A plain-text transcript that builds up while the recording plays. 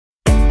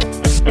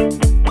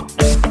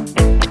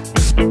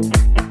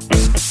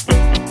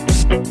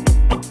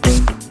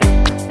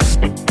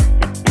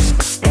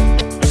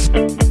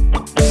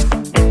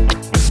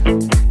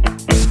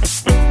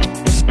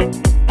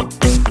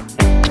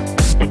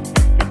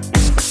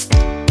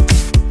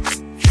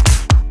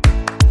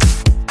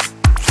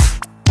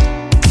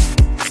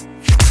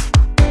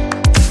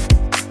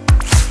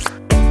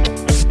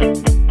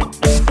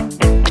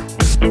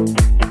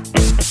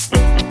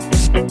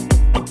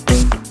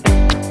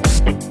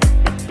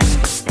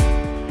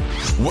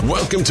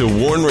Welcome to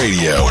Warn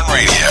Radio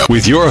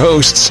with your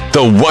hosts,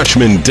 the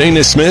Watchman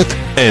Dana Smith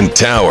and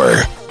Tower.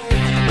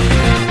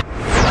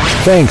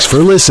 Thanks for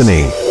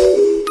listening.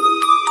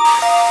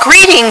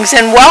 Greetings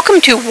and welcome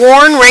to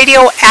Warn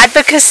Radio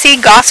Advocacy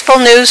Gospel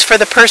News for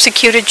the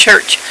Persecuted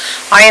Church.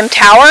 I am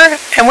Tower,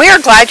 and we are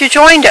glad you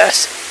joined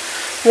us.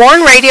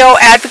 Warn Radio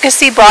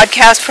Advocacy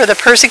Broadcast for the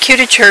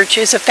Persecuted Church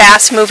is a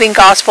fast-moving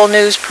gospel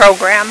news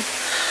program.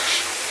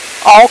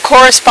 All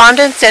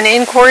correspondence and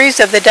inquiries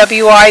of the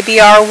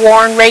WIBR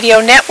Warn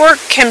Radio Network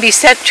can be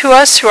sent to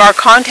us through our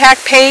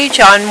contact page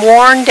on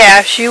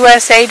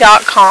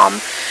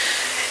warn-usa.com.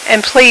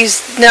 And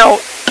please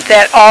note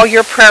that all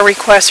your prayer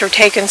requests are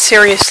taken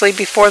seriously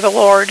before the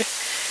Lord.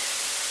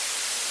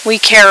 We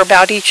care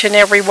about each and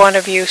every one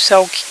of you,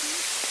 so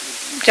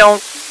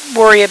don't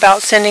worry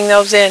about sending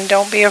those in.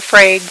 Don't be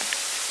afraid,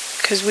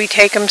 because we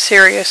take them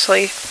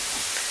seriously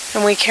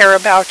and we care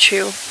about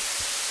you.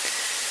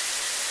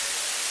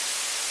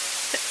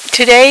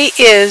 Today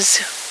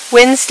is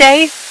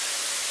Wednesday,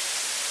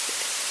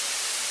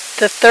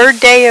 the 3rd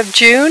day of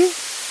June,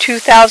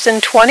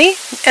 2020,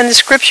 and the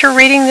scripture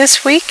reading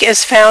this week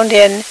is found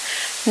in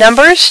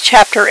Numbers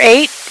chapter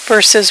 8,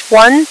 verses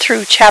 1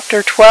 through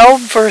chapter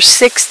 12, verse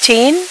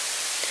 16,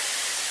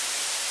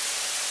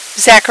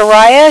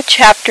 Zechariah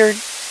chapter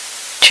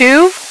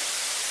 2,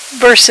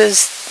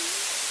 verses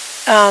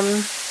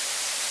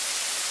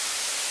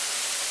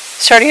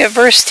starting at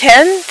verse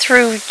 10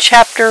 through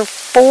chapter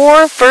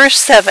 4, verse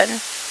 7.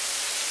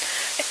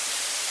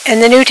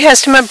 And the New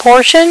Testament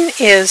portion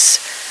is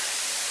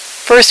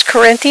 1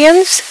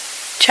 Corinthians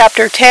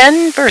chapter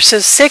 10,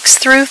 verses 6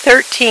 through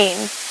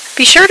 13.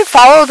 Be sure to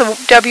follow the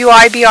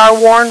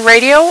WIBR Warn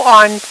Radio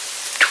on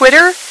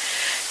Twitter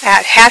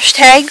at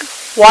hashtag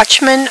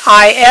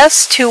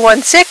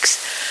WatchmanIS216,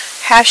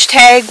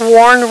 hashtag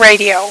Warn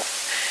Radio.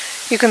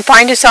 You can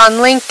find us on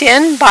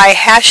LinkedIn by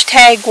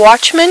hashtag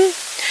Watchman,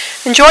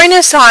 and join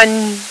us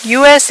on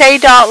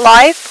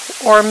USA.life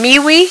or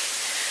MeWe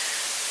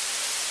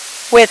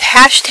with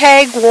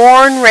hashtag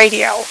Warn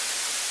Radio.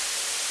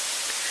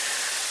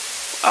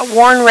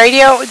 Warn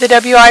Radio, the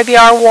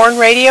WIBR Warn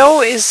Radio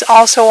is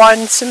also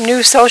on some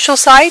new social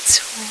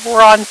sites.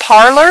 We're on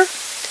Parler,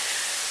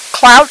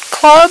 Clout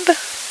Club,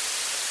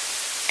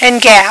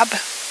 and Gab.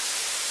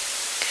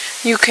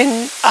 You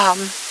can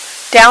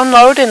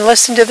download and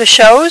listen to the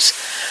shows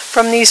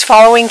from these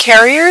following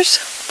carriers: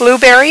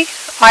 Blueberry,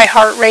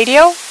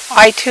 iHeartRadio,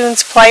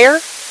 iTunes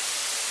Player,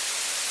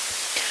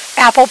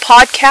 Apple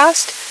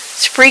Podcast,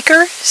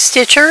 Spreaker,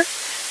 Stitcher,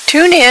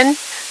 TuneIn,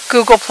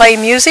 Google Play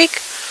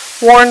Music,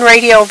 Warn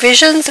Radio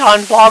Visions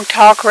on Blog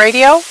Talk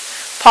Radio,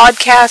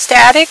 Podcast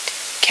Addict,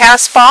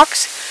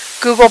 CastBox,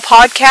 Google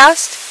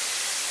Podcast,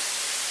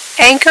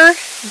 Anchor,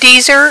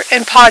 Deezer,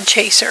 and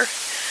Podchaser.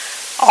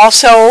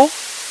 Also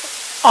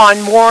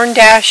on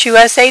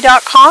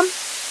warn-usa.com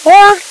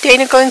or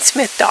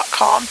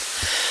danaglennsmith.com.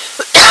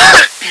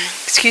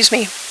 Excuse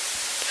me.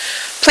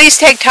 Please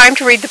take time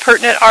to read the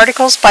pertinent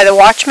articles by the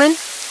Watchman.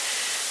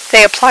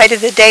 They apply to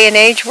the day and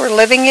age we're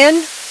living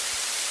in.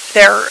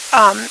 They're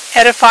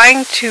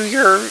edifying to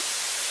your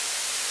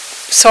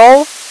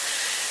soul,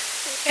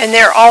 and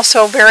they're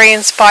also very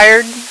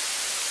inspired.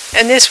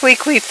 And this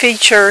week we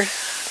feature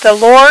the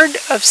Lord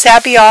of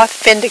Sabaoth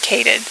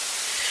Vindicated.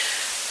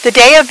 The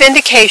day of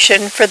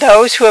vindication for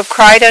those who have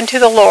cried unto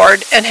the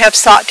Lord and have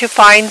sought to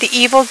find the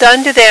evil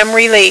done to them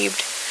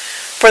relieved.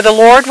 For the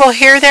Lord will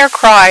hear their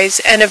cries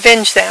and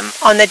avenge them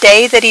on the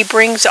day that he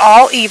brings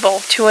all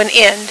evil to an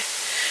end.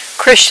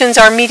 Christians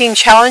are meeting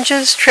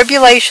challenges,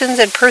 tribulations,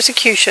 and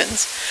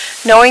persecutions,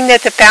 knowing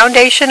that the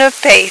foundation of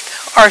faith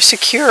are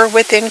secure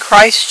within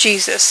Christ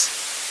Jesus.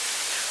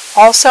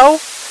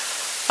 Also,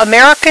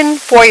 American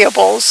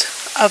foibles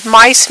of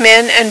mice,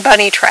 men, and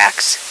bunny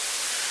tracks.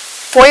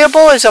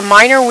 Foible is a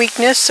minor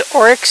weakness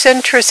or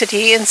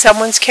eccentricity in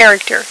someone's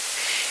character.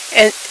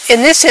 And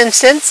in this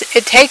instance,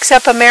 it takes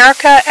up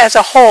America as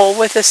a whole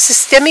with a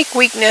systemic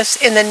weakness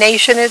in the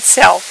nation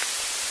itself.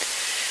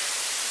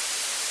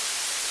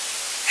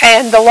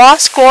 And the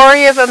lost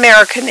glory of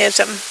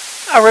Americanism,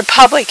 a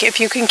republic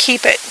if you can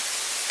keep it.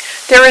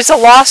 There is a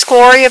lost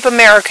glory of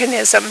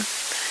Americanism,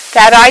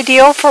 that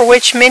ideal for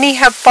which many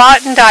have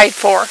fought and died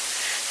for.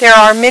 There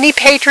are many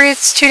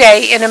patriots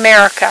today in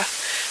America.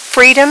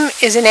 Freedom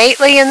is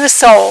innately in the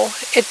soul.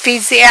 It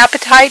feeds the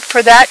appetite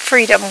for that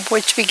freedom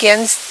which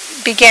began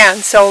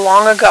so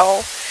long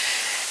ago.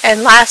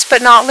 And last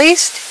but not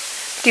least,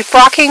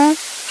 defrocking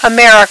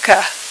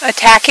America,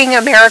 attacking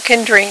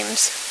American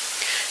dreams.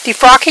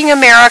 Defrocking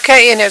America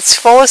in its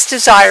fullest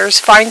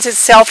desires finds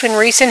itself in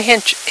recent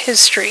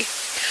history.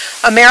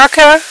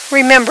 America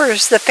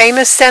remembers the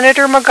famous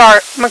Senator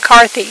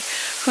McCarthy,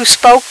 who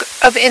spoke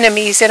of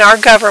enemies in our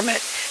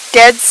government,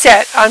 dead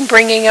set on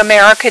bringing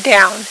America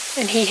down,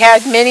 and he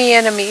had many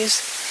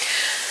enemies.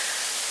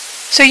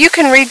 So you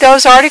can read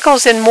those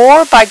articles and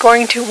more by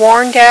going to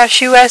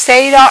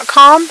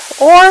warn-usa.com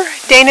or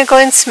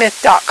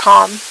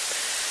danaglennsmith.com.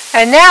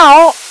 And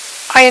now,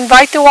 I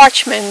invite the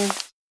Watchman.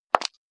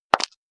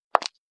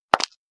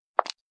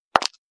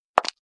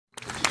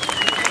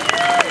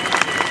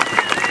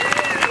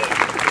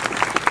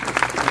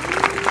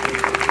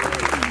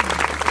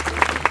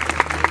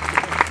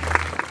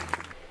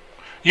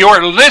 You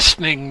are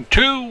listening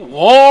to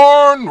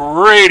Warn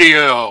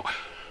Radio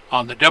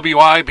on the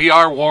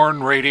WIBR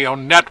Warn Radio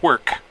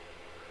Network.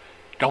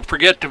 Don't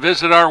forget to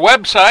visit our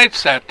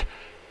websites at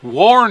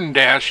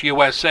warn-usa.com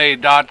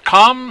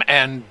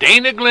and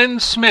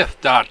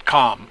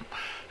danaglennsmith.com.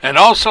 And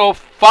also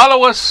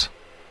follow us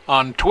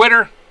on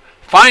Twitter,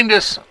 find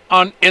us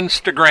on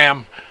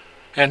Instagram,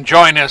 and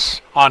join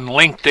us on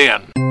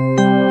LinkedIn.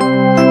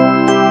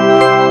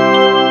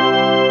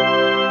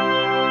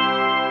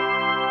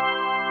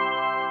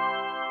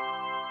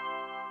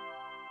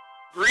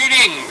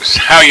 Greetings.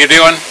 How you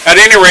doing? At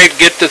any rate,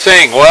 get the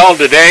thing. Well,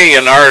 today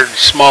in our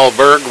small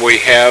burg we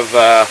have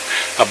a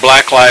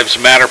Black Lives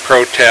Matter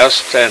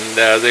protest, and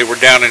they were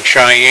down in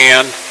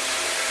Cheyenne,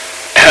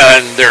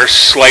 and they're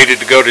slated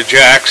to go to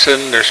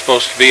Jackson. They're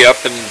supposed to be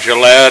up in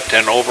Gillette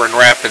and over in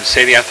Rapid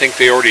City. I think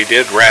they already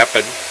did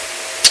Rapid.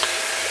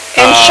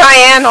 And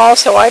Cheyenne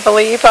also, I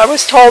believe. I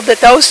was told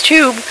that those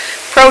two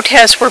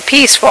protests were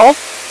peaceful.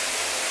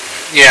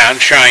 Yeah, in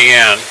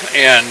Cheyenne,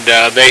 and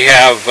they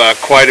have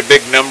quite a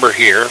big number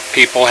here,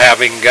 people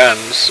having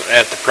guns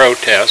at the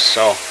protest.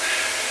 So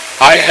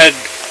I had,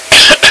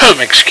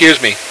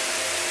 excuse me,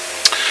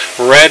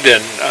 read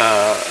in,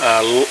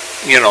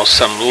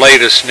 some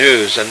latest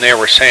news, and they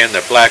were saying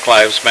that Black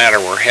Lives Matter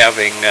were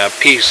having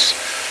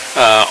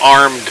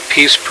armed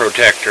peace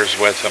protectors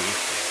with them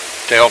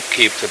to help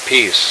keep the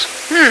peace.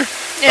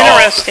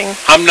 Interesting.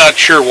 I'm not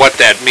sure what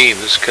that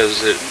means,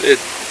 because it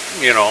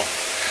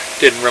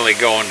didn't really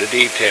go into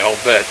detail,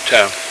 but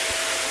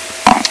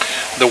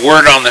the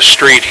word on the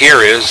street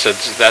here is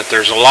that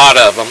there's a lot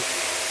of them,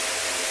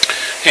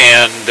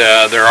 and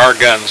there are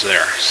guns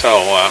there.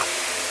 So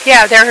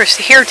yeah, they're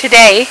here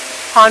today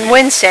on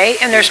Wednesday,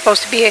 and they're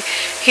supposed to be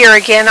here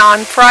again on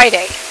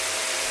Friday.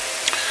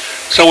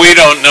 So we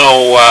don't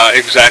know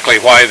exactly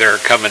why they're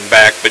coming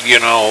back, but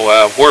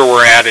where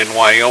we're at in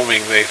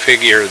Wyoming, they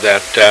figure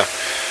that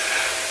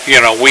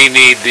we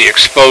need the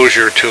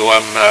exposure to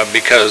them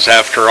because,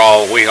 after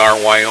all, we are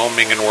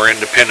Wyoming and we're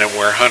independent.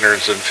 We're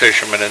hunters and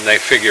fishermen, and they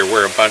figure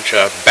we're a bunch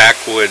of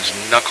backwoods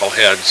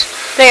knuckleheads.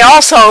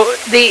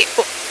 The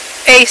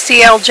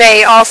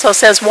ACLJ also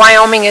says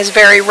Wyoming is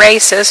very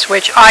racist,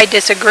 which I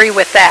disagree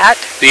with that.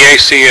 The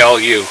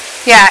ACLU.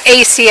 Yeah,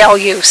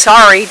 ACLU.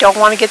 Sorry, don't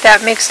want to get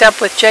that mixed up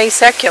with Jay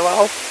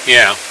Sekulow.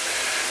 Yeah.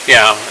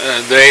 Yeah,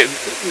 they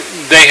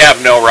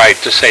have no right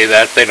to say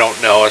that. They don't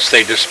know us.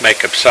 They just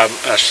make up some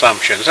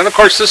assumptions. And, of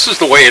course, this is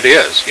the way it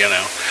is,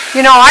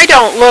 I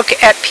don't look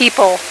at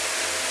people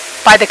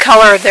by the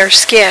color of their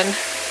skin.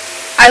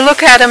 I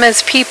look at them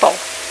as people,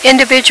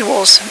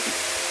 individuals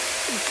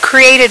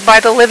created by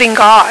the living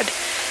God.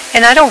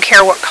 And I don't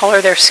care what color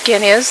their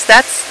skin is.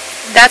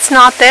 That's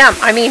not them.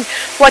 I mean,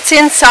 what's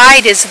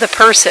inside is the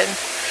person.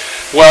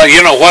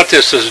 Well, what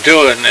this is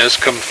doing is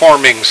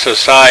conforming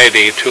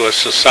society to a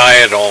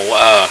societal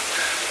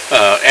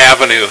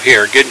avenue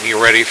here, getting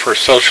you ready for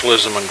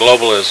socialism and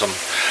globalism.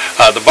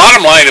 The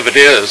bottom line of it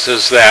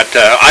is that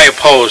I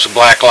oppose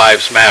Black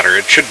Lives Matter.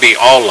 It should be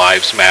all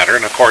lives matter,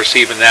 and of course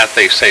even that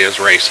they say is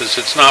racist.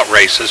 It's not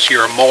racist.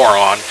 You're a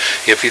moron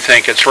if you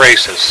think it's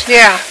racist.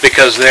 Yeah.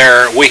 Because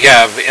we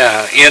have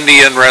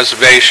Indian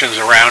reservations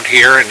around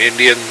here, and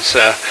Indians,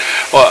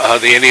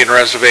 the Indian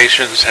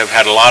reservations have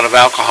had a lot of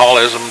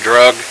alcoholism,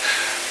 drug.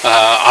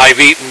 I've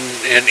eaten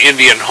in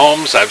Indian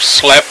homes. I've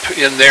slept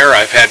in there.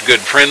 I've had good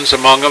friends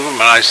among them.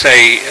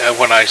 And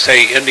when I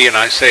say Indian,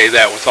 I say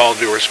that with all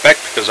due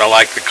respect because I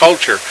like the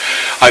culture.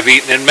 I've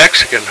eaten in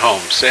Mexican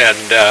homes, and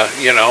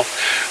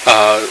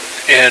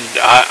and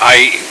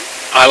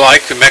I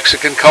like the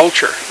Mexican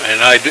culture, and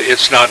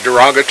it's not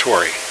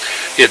derogatory.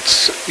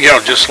 It's,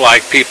 just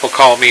like people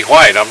call me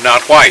white. I'm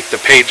not white. The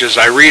pages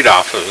I read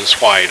off of is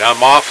white.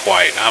 I'm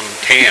off-white. I'm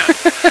tan.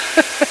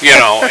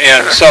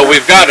 And so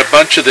we've got a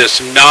bunch of this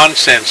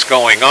nonsense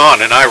going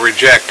on, and I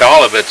reject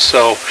all of it.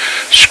 So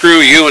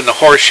screw you and the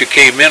horse you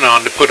came in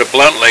on, to put it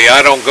bluntly.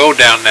 I don't go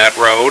down that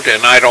road,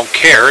 and I don't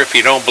care. If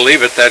you don't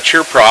believe it, that's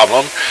your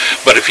problem.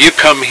 But if you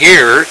come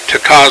here to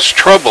cause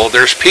trouble,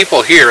 there's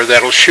people here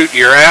that'll shoot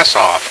your ass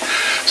off.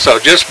 So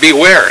just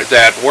beware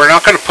that we're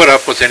not going to put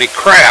up with any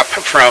crap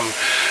from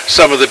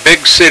some of the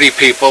big city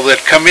people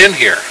that come in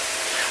here.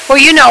 Well,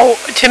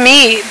 to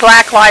me,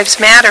 Black Lives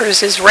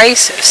Matters is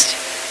racist.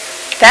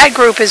 That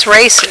group is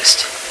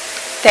racist.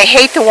 They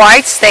hate the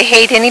whites. They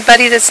hate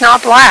anybody that's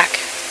not black.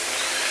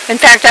 In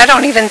fact, I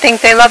don't even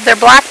think they love their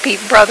black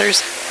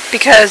brothers,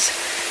 because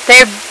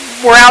they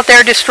were out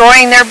there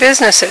destroying their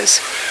businesses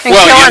and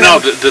killing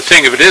them. The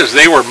thing of it is,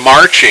 they were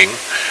marching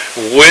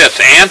with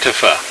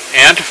Antifa.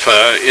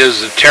 Antifa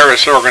is a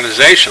terrorist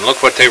organization.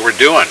 Look what they were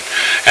doing.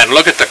 And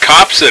look at the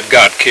cops that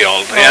got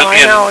killed.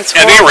 I know, it's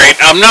at any rate,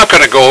 I'm not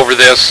going to go over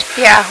this.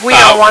 Yeah, we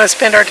don't want to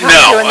spend our time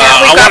doing that.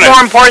 We've got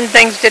more important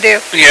things to do.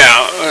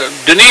 Yeah,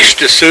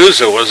 Dinesh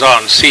D'Souza was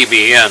on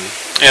CBN.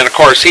 And of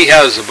course, he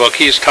has a book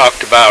he's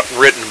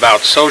written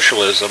about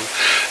socialism,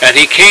 and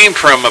he came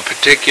from a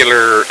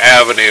particular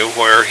avenue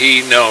where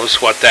he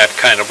knows what that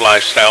kind of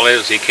lifestyle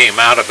is. He came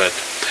out of it.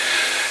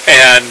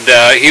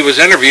 And he was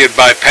interviewed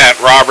by Pat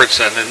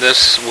Robertson, and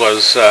this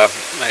was,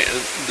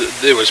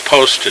 it was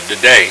posted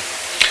today.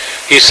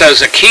 He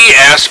says a key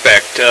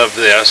aspect of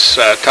this,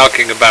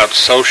 talking about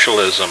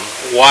socialism,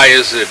 why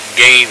is it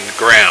gained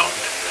ground,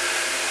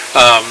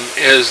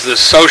 is the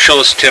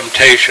socialist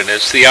temptation.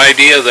 It's the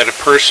idea that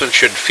a person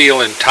should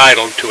feel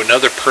entitled to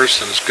another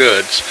person's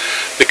goods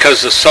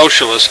because the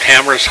socialist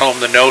hammers home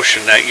the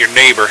notion that your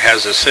neighbor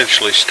has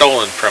essentially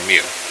stolen from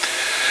you.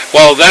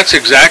 Well, that's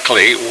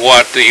exactly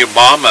what the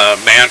Obama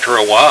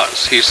mantra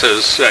was. He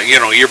says,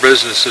 your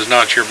business is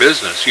not your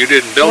business. You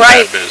didn't build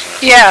that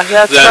business. Yeah,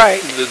 that's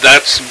right.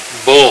 That's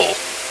bull.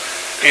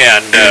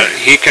 And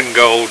he can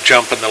go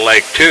jump in the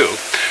lake too.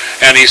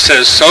 And he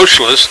says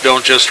socialists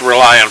don't just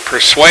rely on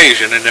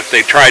persuasion, and if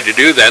they tried to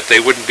do that, they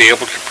wouldn't be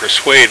able to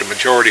persuade a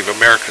majority of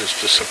Americans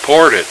to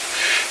support it.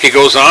 He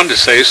goes on to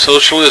say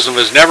socialism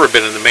has never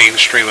been in the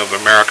mainstream of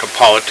American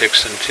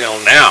politics until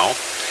now.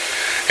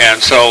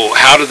 And so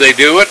how do they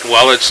do it?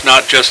 Well, it's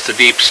not just the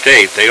deep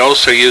state. They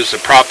also use the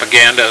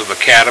propaganda of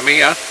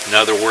academia. In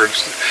other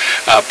words,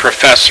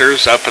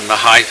 professors up in the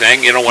high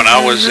thing. When I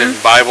was in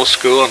Bible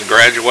school and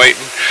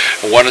graduating,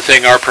 one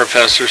thing our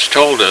professors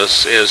told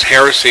us is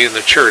heresy in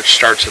the church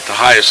starts at the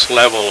highest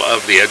level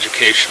of the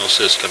educational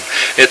system.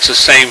 It's the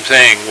same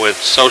thing with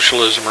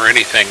socialism or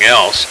anything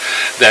else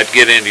that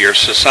get into your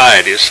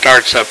society. It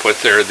starts up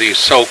with these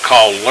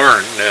so-called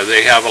learn.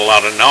 They have a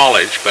lot of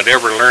knowledge, but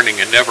ever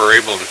learning and never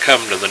able to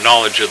come to the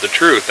knowledge of the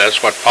truth.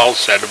 That's what Paul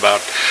said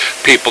about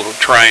people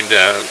trying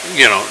to,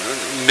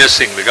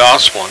 missing the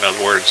gospel, in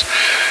other words.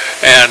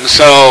 And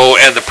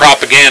the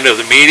propaganda of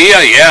the media,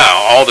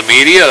 all the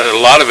media, a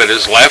lot of it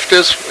is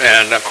leftist,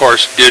 and of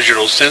course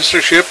digital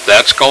censorship,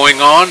 that's going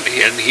on,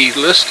 and he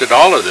listed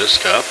all of this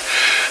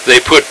stuff. They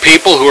put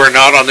people who are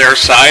not on their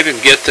side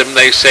and get them,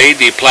 they say,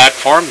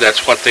 deplatformed.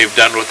 That's what they've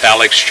done with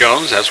Alex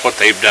Jones. That's what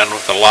they've done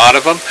with a lot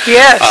of them.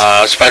 Yes.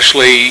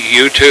 Especially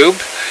YouTube.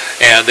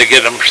 And they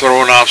get them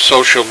thrown off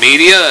social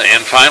media,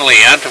 and finally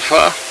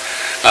Antifa.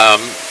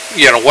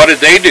 What did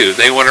they do?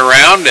 They went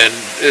around, and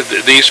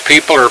these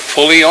people are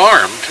fully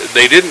armed.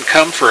 They didn't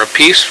come for a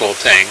peaceful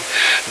thing.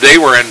 They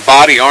were in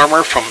body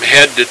armor from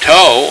head to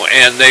toe,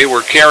 and they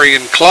were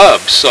carrying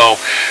clubs. So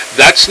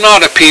that's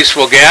not a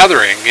peaceful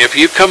gathering. If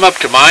you come up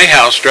to my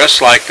house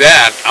dressed like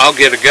that, I'll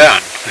get a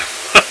gun.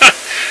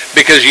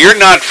 Because you're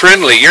not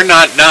friendly, you're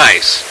not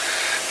nice.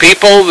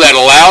 People that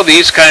allow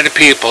these kind of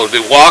people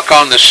to walk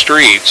on the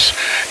streets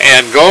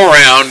and go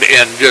around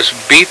and just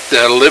beat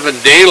the living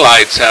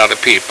daylights out of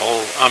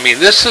people,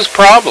 this is a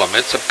problem.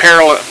 It's a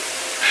parallel.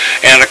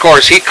 And of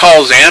course, he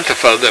calls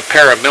Antifa the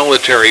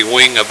paramilitary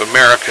wing of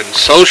American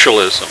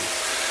socialism.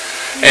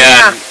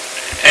 Yeah.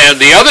 And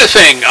the other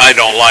thing I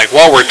don't like,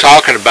 while we're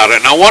talking about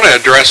it, and I want to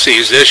address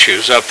these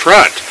issues up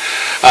front,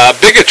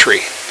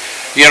 bigotry.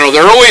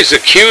 They're always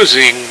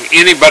accusing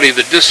anybody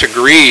that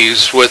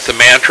disagrees with the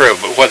mantra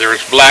of whether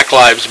it's Black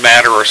Lives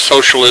Matter or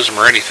socialism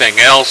or anything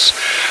else.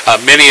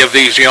 Many of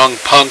these young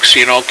punks,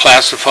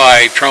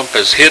 classify Trump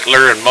as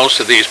Hitler, and most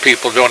of these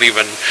people don't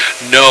even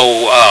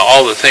know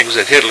all the things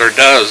that Hitler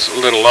does,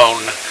 let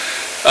alone,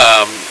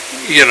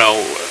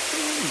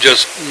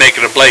 just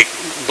making a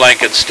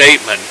blanket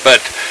statement.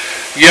 But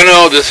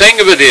the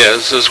thing of it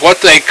is what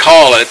they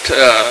call it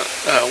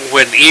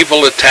when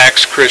evil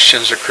attacks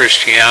Christians or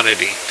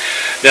Christianity.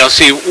 Now,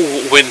 see,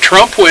 when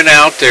Trump went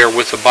out there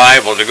with the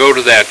Bible to go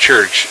to that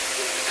church,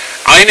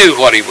 I knew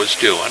what he was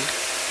doing.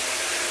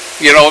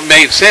 It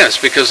made sense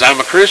because I'm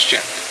a Christian.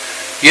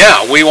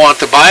 Yeah, we want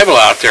the Bible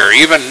out there.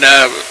 Even,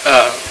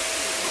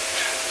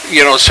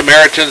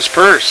 Samaritan's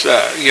Purse.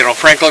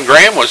 Franklin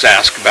Graham was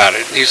asked about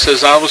it. He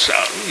says, I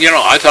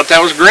thought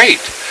that was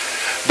great.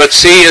 But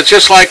see, it's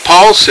just like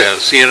Paul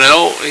says, he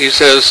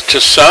says,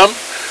 to some,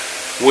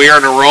 we are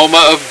an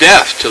aroma of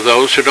death to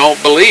those who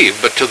don't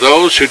believe, but to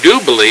those who do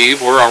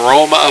believe, we're an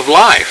aroma of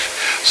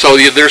life. So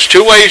there's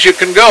two ways you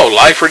can go,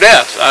 life or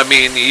death.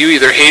 You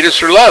either hate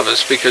us or love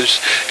us,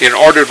 because in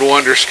order to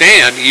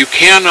understand, you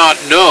cannot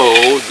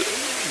know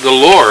the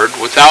Lord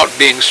without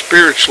being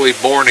spiritually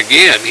born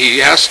again. He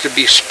has to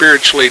be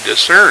spiritually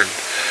discerned.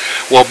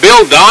 Well,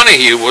 Bill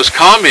Donahue was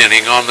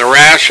commenting on the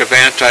rash of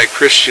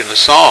anti-Christian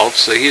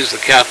assaults. He's the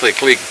Catholic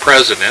League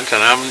president,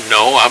 and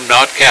I'm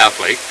not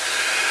Catholic.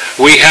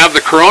 We have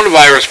the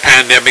coronavirus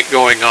pandemic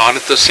going on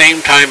at the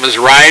same time as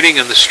rioting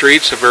in the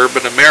streets of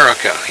urban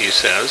America, he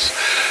says.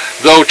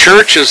 Though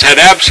churches had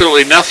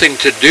absolutely nothing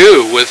to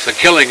do with the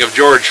killing of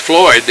George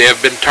Floyd, they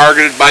have been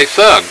targeted by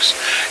thugs.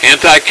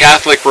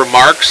 Anti-Catholic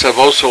remarks have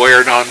also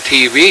aired on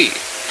TV.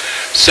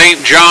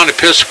 St. John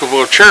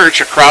Episcopal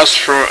Church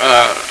across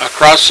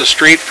the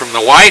street from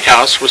the White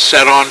House was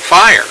set on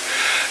fire,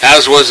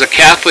 as was the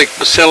Catholic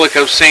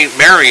Basilica of St.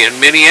 Mary in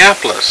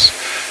Minneapolis.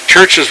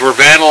 Churches were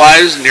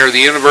vandalized near the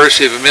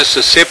University of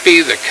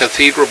Mississippi. The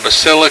Cathedral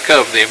Basilica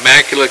of the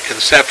Immaculate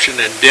Conception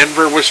in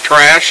Denver was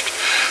trashed.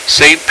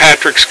 St.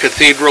 Patrick's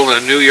Cathedral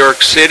in New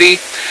York City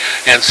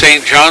and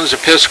St. John's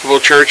Episcopal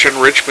Church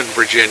in Richmond,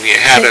 Virginia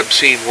had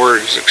obscene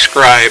words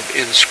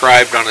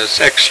inscribed on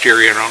its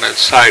exterior and on its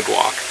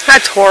sidewalk.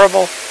 That's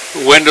horrible.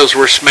 Windows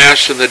were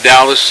smashed in the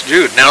Dallas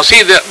Jude. Now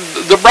see,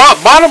 the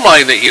bottom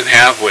line that you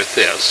have with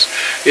this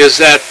is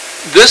that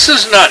this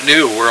is not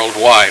new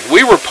worldwide.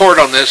 We report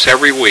on this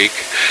every week,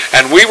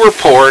 and we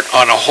report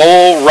on a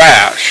whole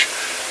rash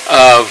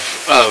of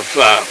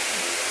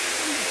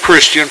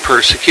Christian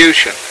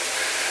persecution.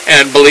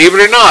 And believe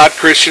it or not,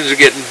 Christians are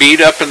getting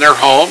beat up in their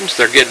homes.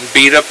 They're getting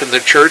beat up in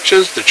the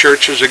churches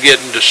are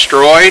getting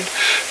destroyed.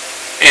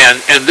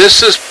 And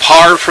this is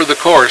par for the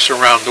course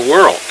around the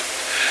world.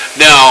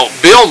 Now,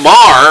 Bill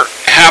Maher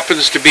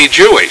happens to be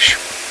Jewish.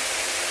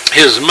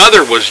 His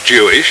mother was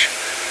Jewish.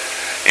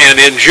 And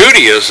in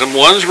Judaism,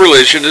 one's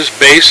religion is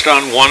based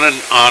on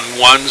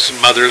one's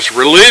mother's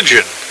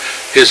religion.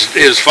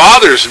 His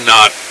father's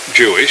not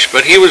Jewish,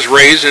 but he was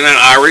raised in an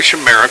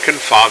Irish-American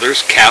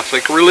father's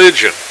Catholic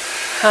religion.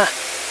 Huh.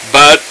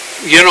 But,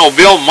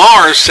 Bill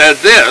Maher said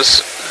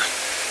this,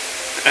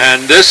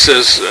 and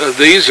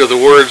these are the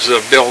words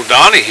of Bill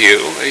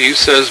Donahue. He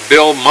says,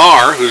 Bill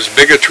Maher, whose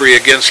bigotry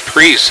against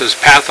priests is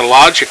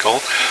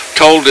pathological,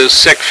 told his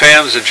sick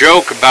fans a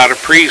joke about a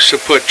priest who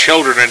put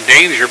children in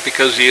danger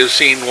because he is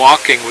seen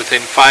walking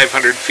within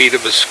 500 feet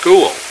of a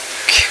school.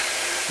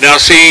 Now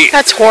see,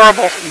 that's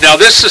horrible. Now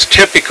this is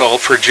typical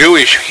for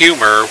Jewish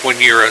humor when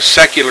you're a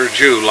secular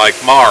Jew like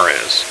Maher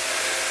is.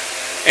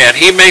 And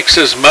he makes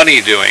his money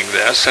doing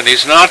this, and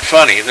he's not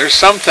funny. There's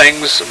some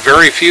things,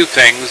 very few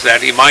things,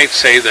 that he might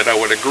say that I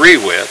would agree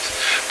with,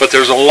 but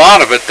there's a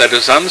lot of it that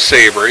is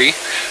unsavory,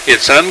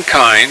 it's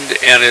unkind,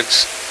 and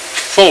it's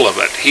full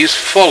of it. He's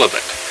full of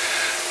it.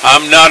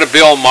 I'm not a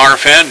Bill Maher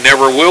fan,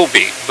 never will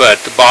be, but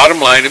the bottom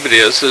line of it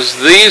is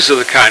these are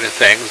the kind of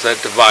things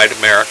that divide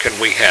America, and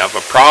we have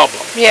a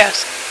problem.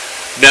 Yes.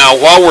 Now,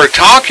 while we're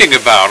talking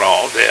about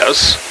all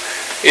this,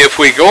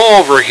 if we go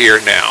over here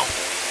now,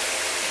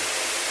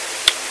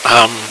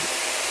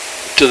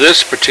 to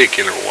this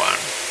particular one.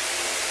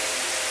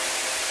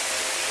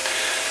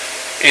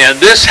 And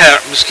this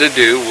happens to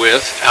do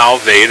with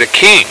Alveda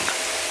King.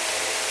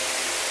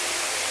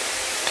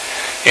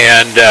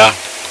 And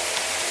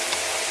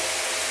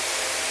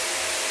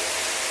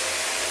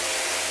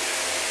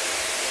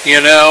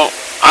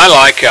I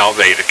like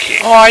Alveda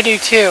King. Oh, I do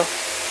too.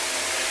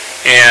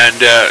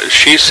 And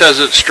she says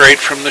it straight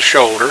from the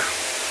shoulder.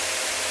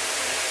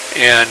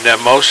 And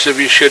most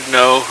of you should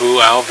know who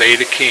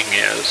Alveda King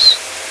is.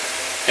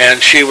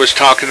 And she was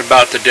talking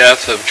about the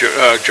death of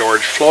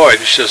George Floyd.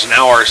 She says,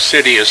 now our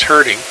city is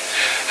hurting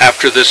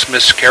after this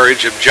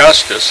miscarriage of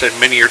justice, and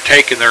many are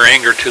taking their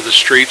anger to the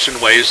streets in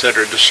ways that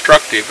are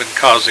destructive and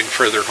causing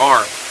further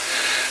harm.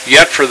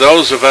 Yet for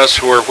those of us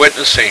who are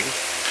witnessing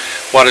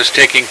what is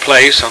taking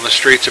place on the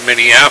streets of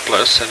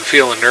Minneapolis and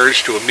feel an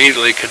urge to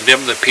immediately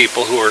condemn the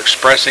people who are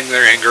expressing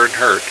their anger and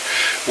hurt,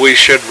 we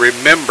should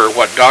remember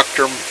what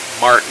Dr.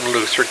 Martin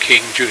Luther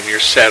King Jr.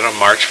 said on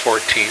March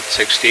 14,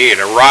 1968,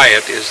 a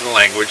riot is the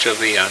language of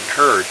the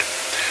unheard.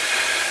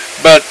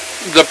 But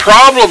the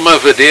problem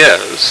of it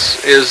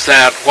is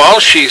that while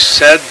she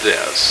said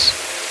this,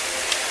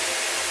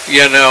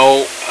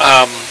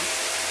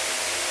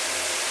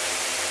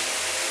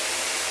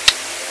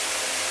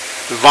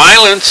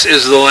 violence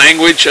is the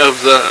language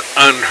of the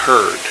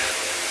unheard.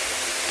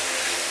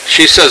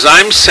 She says,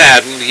 I'm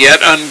saddened yet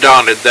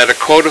undaunted that a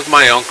quote of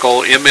my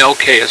uncle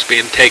MLK is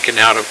being taken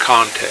out of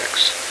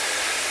context.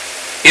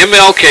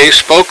 MLK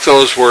spoke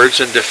those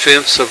words in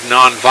defense of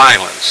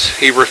nonviolence.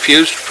 He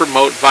refused to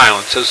promote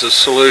violence as a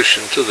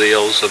solution to the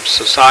ills of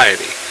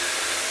society.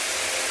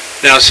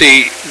 Now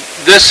see,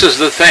 this is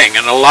the thing,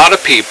 and a lot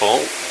of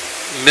people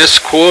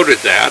misquoted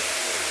that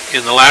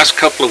in the last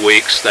couple of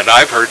weeks that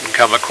I've heard and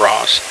come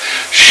across.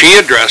 She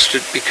addressed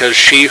it because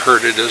she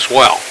heard it as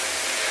well.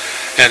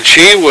 And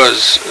she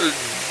was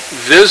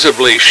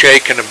visibly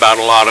shaken about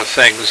a lot of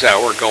things that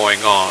were going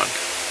on.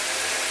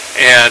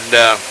 And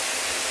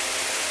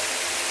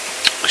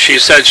she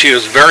said she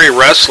was very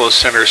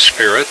restless in her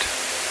spirit.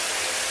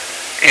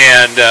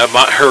 And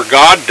her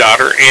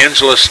goddaughter,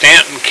 Angela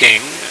Stanton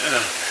King,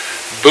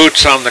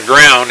 boots on the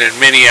ground in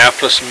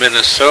Minneapolis,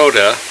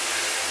 Minnesota,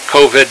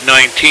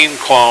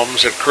 COVID-19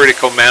 qualms at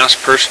critical mass,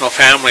 personal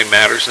family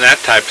matters, and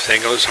that type of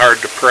thing. It was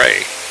hard to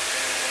pray.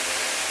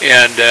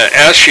 And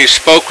as she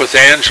spoke with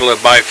Angela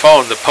by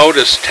phone, the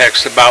POTUS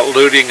text about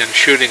looting and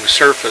shooting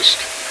surfaced,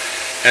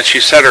 and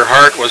she said her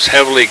heart was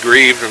heavily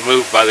grieved and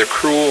moved by the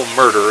cruel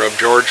murder of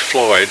George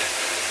Floyd.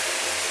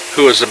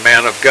 who is a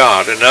man of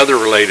God, and other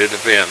related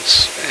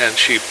events. And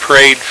she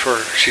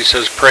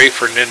says, pray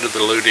for an end to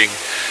the looting.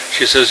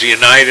 She says,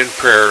 unite in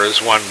prayer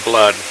as one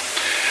blood.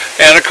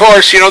 And of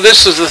course,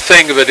 this is the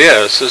thing of it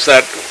is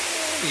that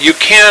you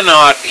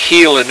cannot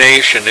heal a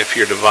nation if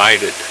you're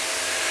divided.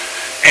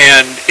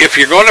 And if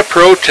you're going to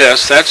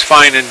protest, that's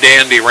fine and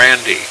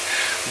dandy-randy.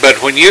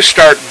 But when you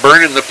start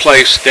burning the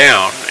place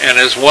down, and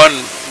as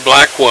one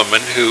black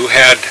woman who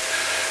had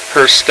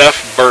her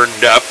stuff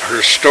burned up,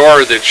 her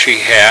store that she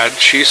had,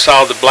 she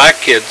saw the black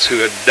kids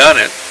who had done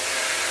it,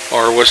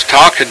 or was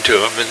talking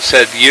to them, and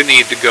said, you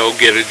need to go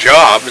get a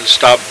job and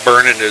stop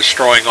burning and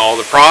destroying all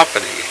the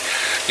property.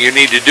 You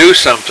need to do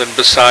something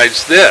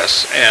besides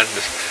this. And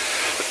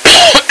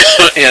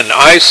and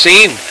I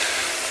seen,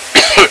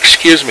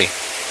 excuse me,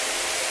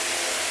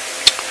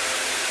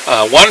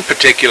 one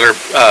particular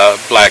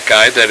black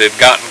guy that had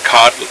gotten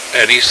caught,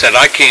 and he said,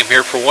 I came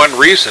here for one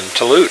reason,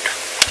 to loot.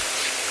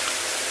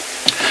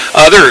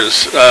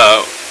 Others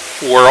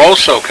were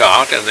also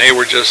caught, and they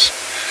were just,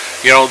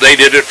 they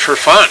did it for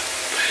fun.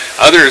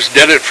 Others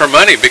did it for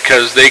money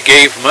because they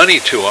gave money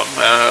to them.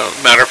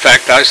 Matter of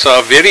fact, I saw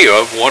a video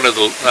of one of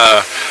the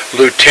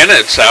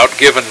lieutenants out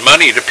giving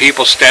money to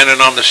people standing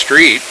on the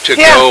street to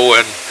go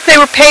and... They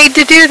were paid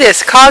to do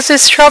this, cause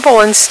this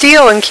trouble and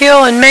steal and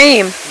kill and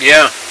maim.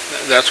 Yeah,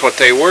 that's what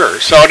they were.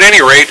 So at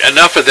any rate,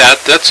 enough of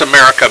that. That's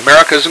America.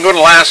 America isn't going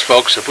to last,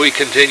 folks, if we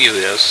continue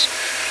this.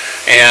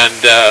 And,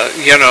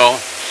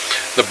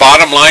 the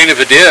bottom line of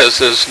it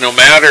is no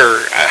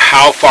matter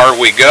how far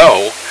we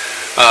go,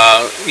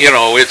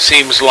 it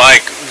seems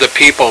like the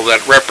people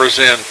that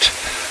represent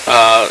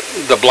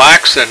the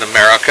blacks in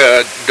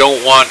America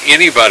don't want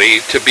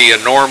anybody to be a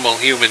normal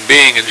human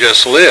being and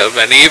just live.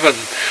 And even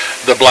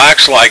the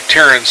blacks like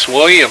Terrence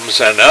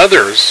Williams and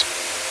others,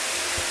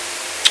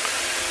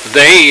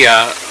 they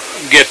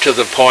get to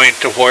the point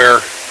to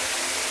where,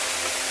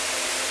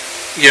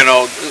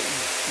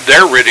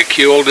 they're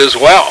ridiculed as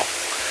well.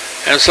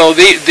 And so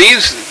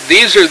these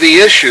are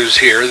the issues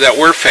here that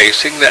we're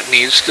facing that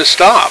needs to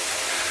stop.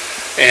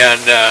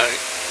 And,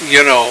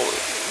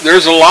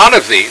 there's a lot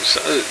of these.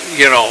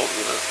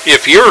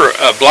 If you're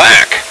a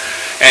black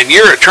and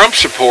you're a Trump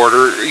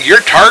supporter,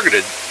 you're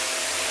targeted.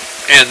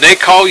 And they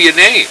call you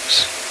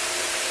names.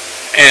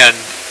 And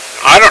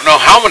I don't know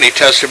how many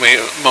testimony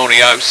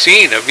I've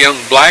seen of young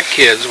black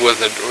kids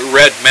with a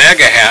red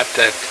MAGA hat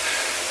that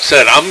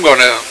said, I'm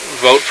going to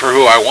vote for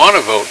who I want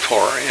to vote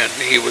for, and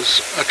he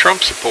was a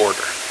Trump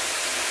supporter.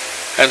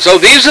 And so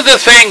these are the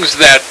things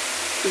that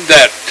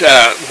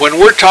when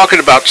we're talking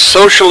about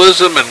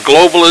socialism and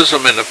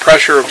globalism and the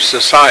pressure of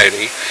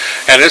society,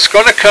 and it's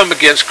going to come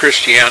against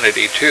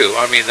Christianity too.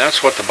 I mean,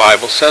 that's what the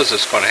Bible says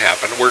is going to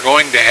happen. We're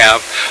going to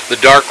have the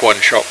dark one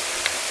show.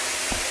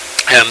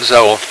 And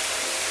so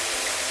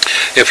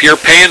if you're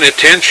paying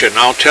attention,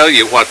 I'll tell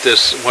you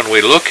when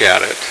we look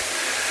at it,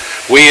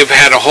 we have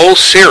had a whole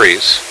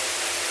series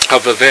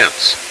of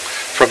events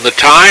from the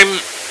time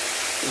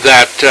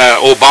that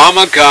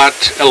Obama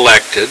got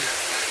elected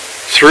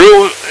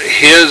through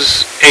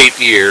his 8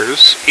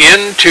 years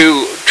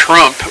into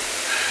Trump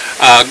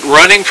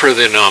running for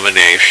the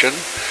nomination,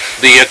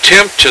 the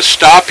attempt to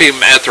stop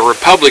him at the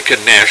Republican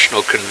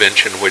National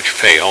Convention, which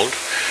failed,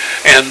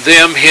 and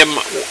then him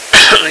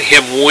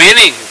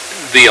winning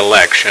the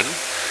election.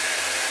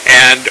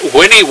 And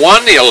when he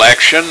won the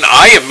election,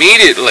 I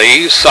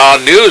immediately saw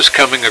news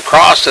coming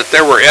across that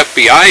there were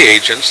FBI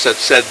agents that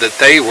said that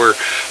they were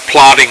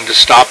plotting to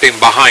stop him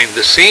behind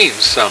the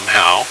scenes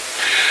somehow.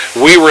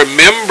 We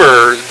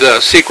remember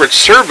the Secret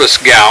Service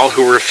gal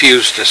who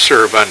refused to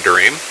serve under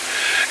him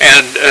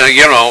and,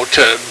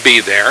 to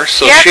be there.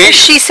 So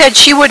she said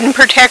she wouldn't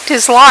protect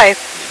his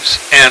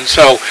life. And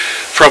so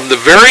from the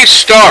very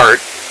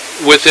start,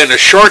 within a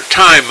short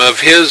time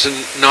of his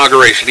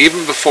inauguration,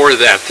 even before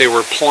that, they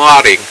were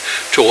plotting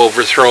to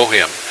overthrow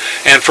him.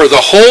 And for the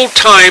whole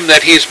time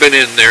that he's been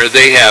in there,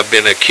 they have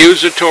been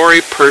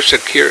accusatory,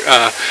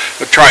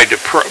 tried to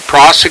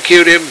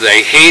prosecute him.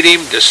 They hate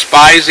him,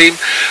 despise him.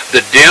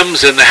 The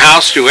Dems in the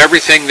House do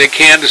everything they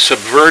can to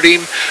subvert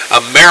him.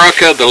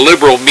 America, the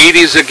liberal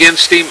media's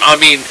against him. I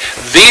mean,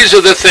 these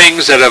are the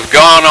things that have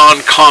gone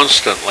on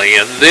constantly.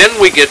 And then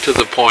we get to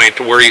the point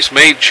where he's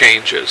made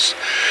changes.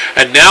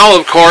 And now,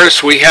 of course,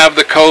 we have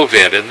the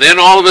COVID. And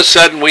then all of a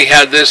sudden we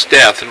had this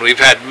death, and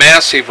we've had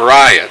massive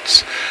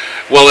riots.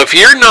 Well, if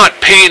you're not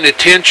paying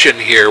attention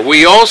here,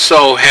 we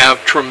also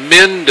have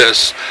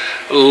tremendous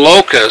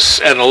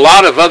locusts and a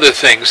lot of other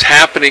things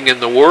happening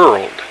in the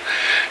world.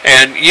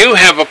 And you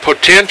have a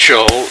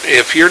potential,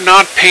 if you're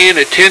not paying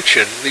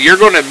attention, you're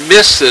going to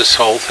miss this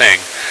whole thing.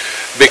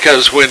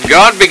 Because when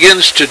God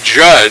begins to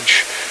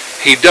judge,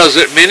 he does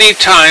it many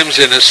times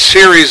in a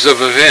series of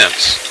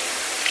events.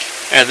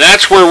 And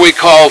that's where we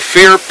call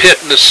fear,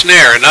 pit, and the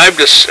snare. And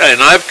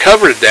I've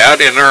covered that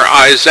in our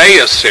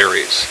Isaiah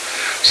series.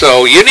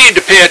 So you need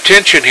to pay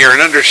attention here and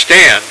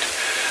understand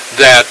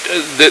that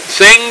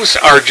things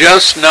are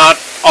just not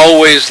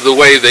always the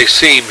way they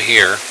seem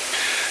here.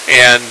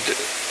 And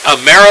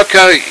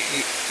America,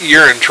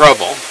 you're in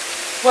trouble.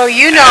 Well,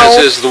 you as know,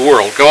 is the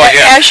world. Go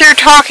ahead. as you're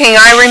talking,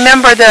 I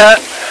remember the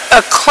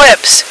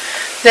eclipse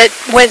that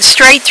went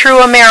straight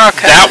through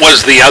America. That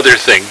was the other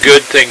thing.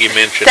 Good thing you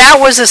mentioned. That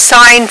was a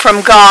sign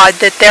from God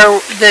that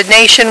the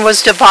nation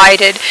was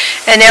divided.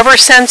 And ever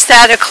since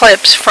that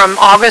eclipse from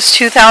August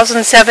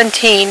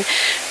 2017,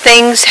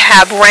 things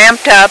have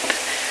ramped up.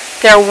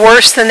 They're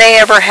worse than they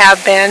ever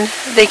have been.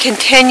 They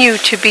continue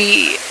to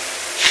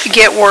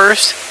get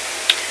worse.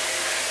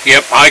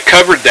 Yep, I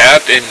covered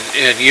that, and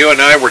you and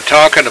I were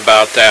talking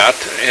about that,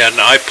 and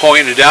I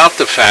pointed out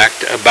the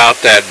fact about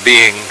that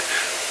being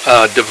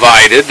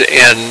divided,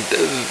 and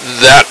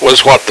that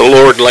was what the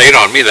Lord laid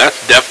on me. That's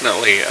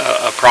definitely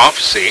a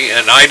prophecy,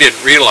 and I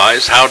didn't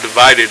realize how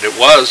divided it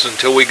was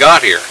until we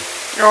got here.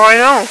 Oh, I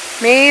know.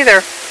 Me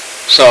either.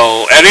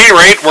 So, at any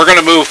rate, we're going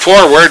to move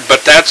forward,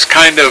 but that's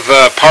kind of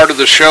part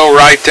of the show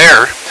right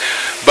there.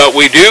 But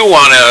we do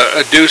want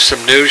to do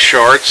some news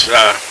shorts.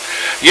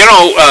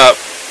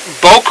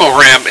 Boko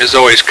Haram is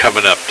always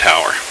coming up,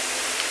 Tower.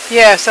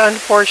 Yes,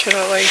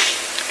 unfortunately.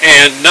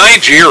 And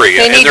Nigeria.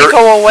 They need to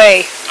go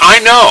away. I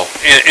know.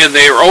 And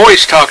they are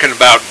always talking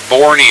about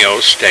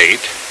Borneo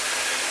State.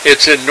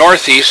 It's in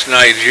northeast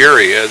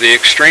Nigeria. The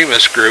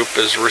extremist group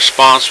is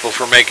responsible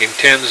for making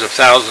tens of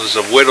thousands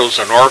of widows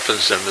and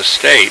orphans in the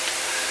state.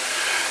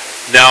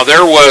 Now,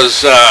 there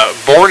was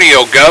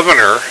Borneo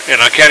governor,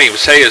 and I can't even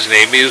say his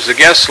name. He was a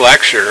guest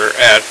lecturer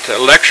at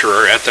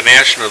the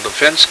National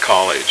Defense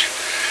College.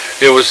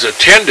 It was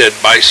attended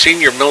by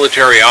senior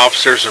military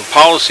officers and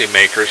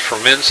policymakers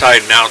from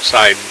inside and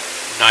outside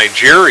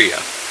Nigeria.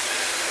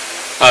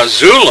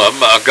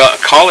 Zulum, a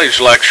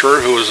college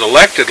lecturer who was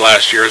elected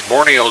last year as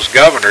Borneo's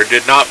governor,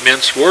 did not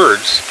mince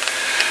words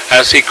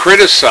as he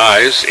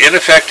criticized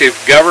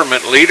ineffective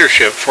government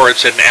leadership for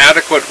its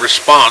inadequate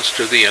response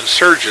to the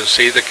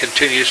insurgency that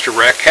continues to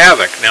wreak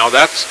havoc. Now,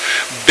 that's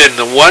been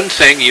the one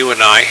thing you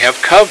and I have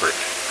covered,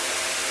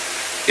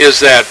 is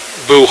that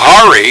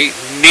Buhari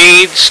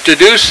needs to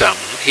do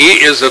something.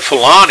 He is a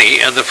Fulani,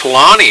 and the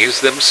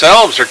Fulanis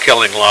themselves are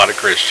killing a lot of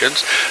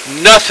Christians.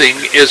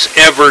 Nothing is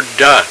ever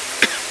done.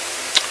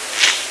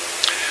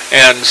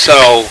 And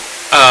so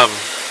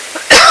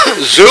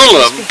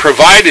Zulum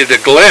provided a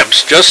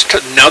glimpse.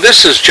 Now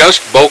this is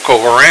just Boko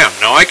Haram.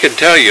 Now I can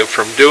tell you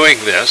from doing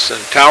this,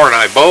 and Tower and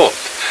I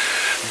both,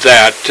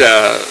 that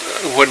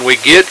when we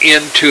get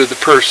into the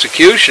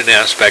persecution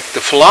aspect,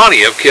 the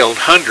Fulani have killed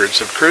hundreds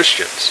of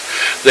Christians.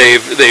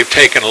 They've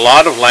taken a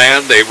lot of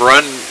land. They've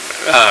run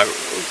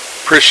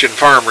Christian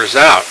farmers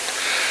out.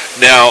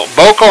 Now,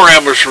 Boko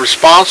Haram was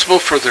responsible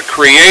for the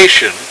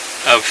creation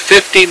of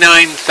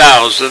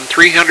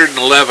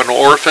 59,311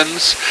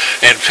 orphans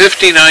and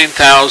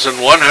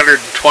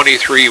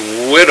 59,123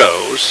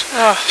 widows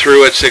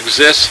through its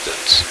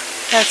existence.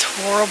 That's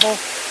horrible.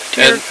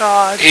 Dear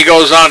God. He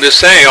goes on to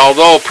say,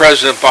 although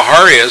President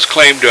Buhari has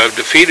claimed to have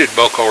defeated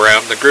Boko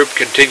Haram, the group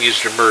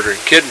continues to murder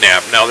and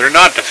kidnap. Now, they're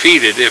not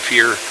defeated if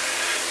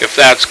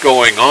that's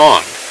going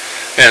on.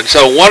 And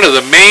so one of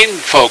the main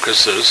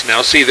focuses,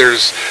 now see,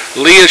 there's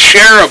Leah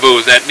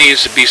Sharibu that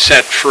needs to be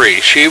set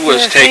free. She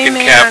was taken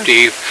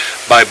captive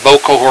by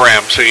Boko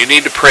Haram. So you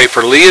need to pray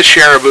for Leah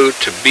Sharibu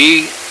to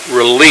be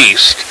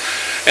released.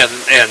 And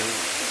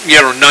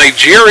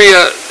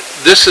Nigeria,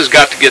 this has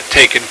got to get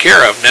taken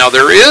care of. Now,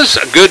 there is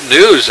good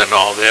news in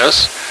all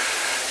this,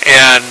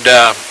 and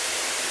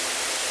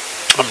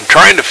I'm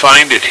trying to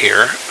find it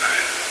here.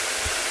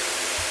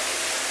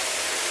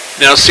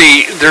 Now,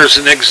 see, there's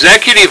an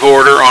executive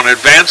order on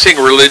advancing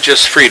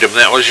religious freedom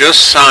that was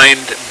just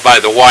signed by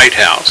the White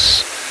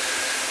House,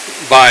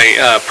 by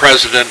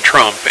President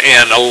Trump,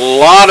 and a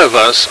lot of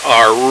us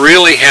are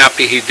really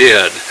happy he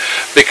did,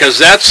 because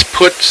that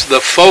puts the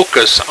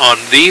focus on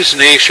these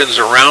nations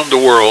around the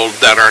world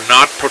that are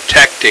not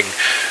protecting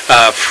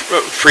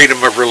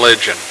freedom of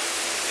religion.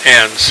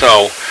 And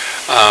so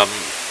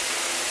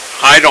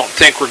I don't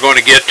think we're going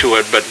to get to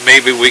it, but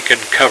maybe we can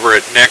cover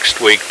it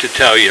next week to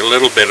tell you a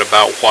little bit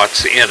about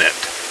what's in it.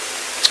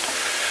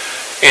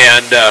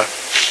 And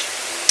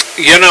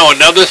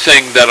another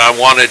thing that I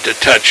wanted to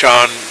touch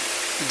on,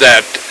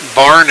 that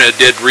Barna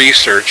did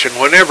research, and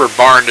whenever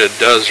Barna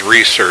does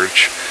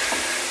research,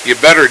 you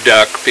better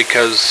duck,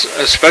 because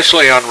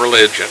especially on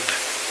religion,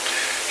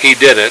 he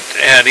did it,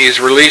 and he's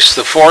released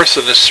the fourth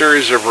in a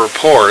series of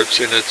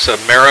reports in its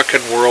American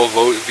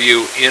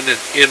Worldview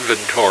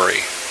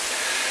Inventory.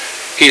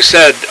 He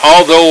said,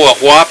 although a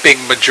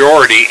whopping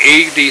majority,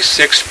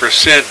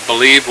 86%,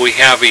 believe we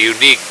have a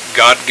unique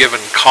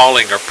God-given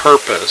calling or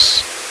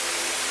purpose,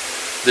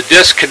 the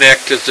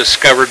disconnect is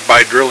discovered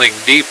by drilling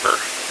deeper.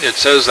 It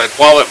says that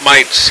while it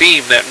might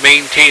seem that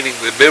maintaining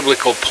the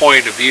biblical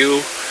point of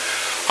view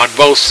on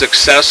both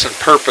success and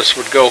purpose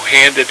would go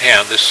hand in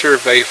hand, the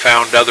survey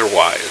found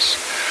otherwise.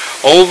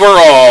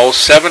 Overall,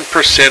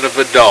 7% of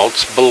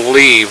adults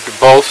believed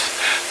both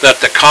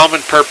that the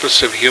common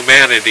purpose of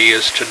humanity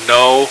is to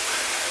know,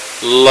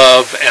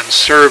 love, and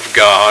serve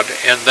God,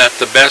 and that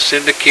the best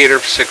indicator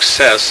of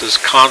success is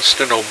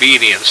constant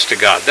obedience to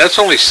God. That's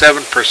only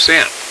 7%.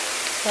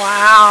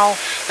 Wow.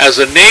 As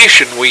a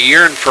nation, we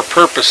yearn for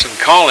purpose and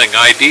calling,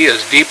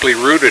 ideas deeply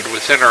rooted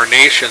within our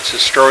nation's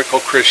historical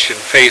Christian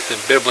faith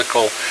and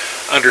biblical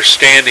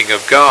understanding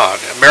of God.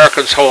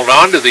 Americans hold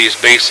on to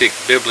these basic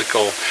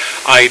biblical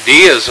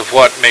ideas of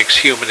what makes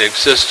human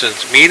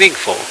existence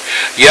meaningful,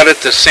 yet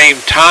at the same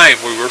time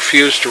we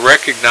refuse to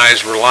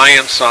recognize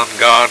reliance on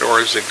God or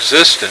His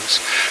existence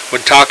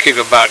when talking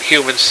about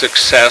human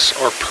success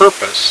or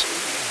purpose,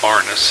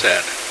 Barna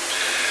said.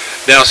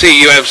 Now see,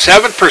 you have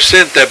 7%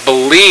 that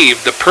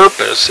believe the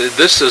purpose,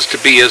 this is to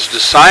be His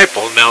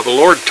disciple. Now the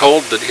Lord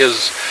told that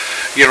His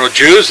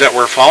Jews that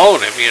were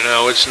following Him,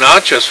 it's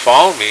not just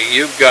follow me,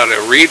 you've got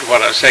to read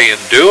what I say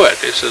and do it.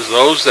 It says,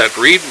 those that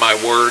read my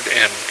word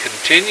and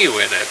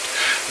continue in it,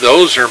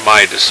 those are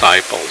my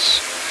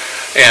disciples.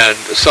 And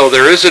so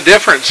there is a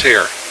difference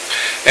here.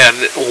 And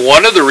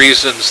one of the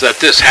reasons that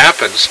this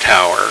happens,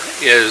 Tower,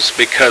 is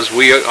because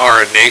we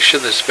are a nation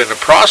that's been a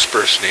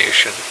prosperous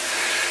nation.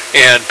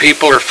 And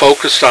people are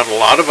focused on a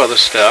lot of other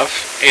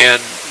stuff,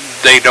 and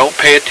they don't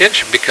pay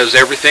attention because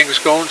everything's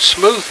going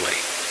smoothly.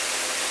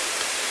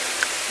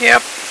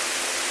 Yep.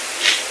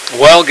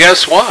 Well,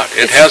 guess what?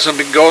 It hasn't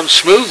been going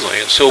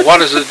smoothly. And so what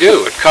does it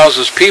do? It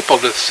causes people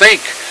to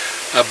think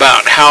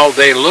about how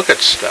they look at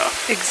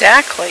stuff.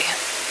 Exactly.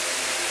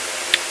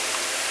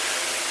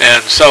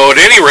 And so at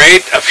any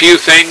rate, a few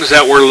things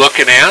that we're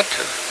looking at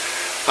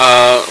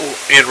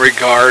in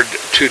regard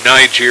to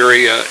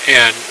Nigeria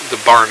and the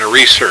Barna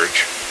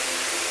research.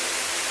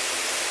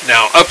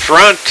 Now, up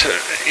front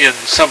in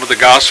some of the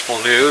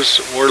gospel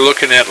news, we're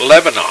looking at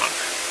Lebanon.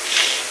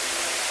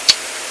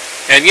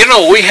 And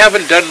we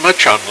haven't done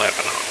much on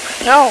Lebanon.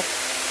 No.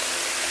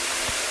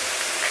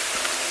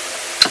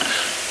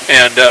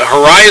 And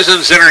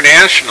Horizons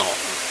International,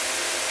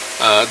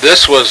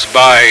 this was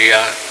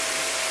by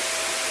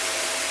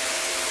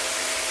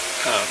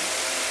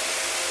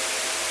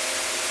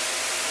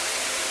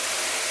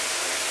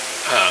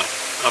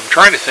I'm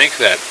trying to think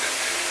that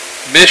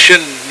Mission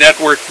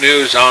Network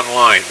News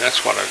Online.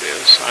 That's what it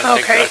is.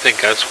 I think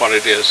that's what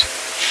it is.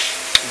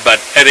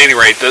 But at any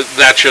rate,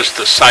 that's just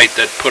the site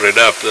that put it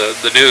up.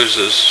 The news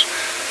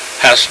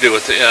has to do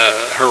with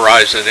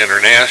Horizon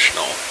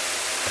International.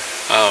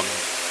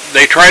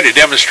 They try to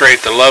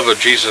demonstrate the love of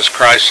Jesus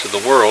Christ to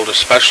the world,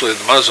 especially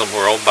the Muslim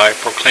world, by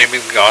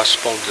proclaiming the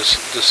gospel,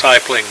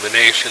 discipling the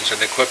nations,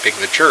 and equipping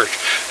the church.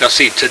 Now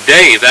see,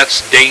 today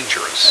that's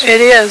dangerous.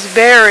 It is,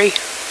 very.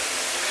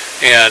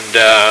 And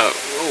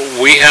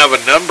we have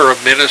a number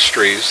of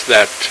ministries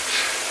that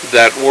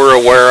we're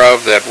aware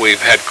of, that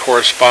we've had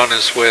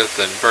correspondence with,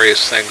 and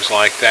various things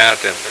like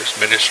that. And there's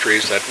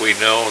ministries that we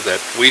know that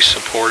we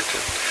support.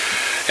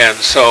 And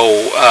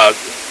so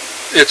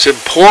it's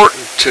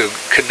important to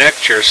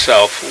connect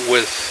yourself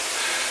with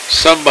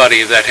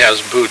somebody that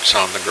has boots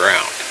on the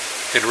ground.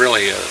 It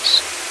really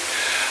is.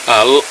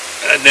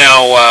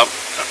 Now,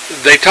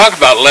 they talk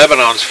about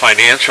Lebanon's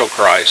financial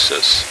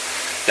crisis.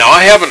 Now,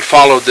 I haven't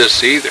followed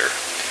this either.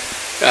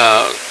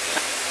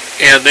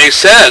 And they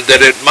said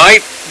that it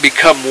might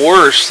become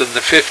worse than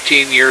the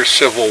 15-year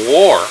civil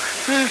war.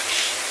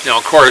 Now,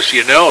 of course,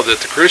 you know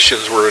that the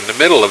Christians were in the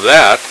middle of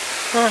that,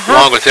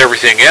 along with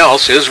everything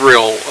else.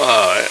 Israel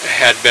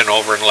had been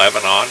over in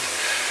Lebanon.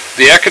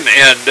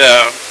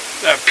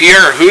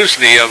 Pierre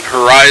Husney of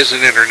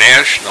Horizon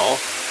International,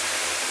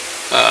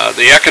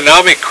 the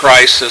economic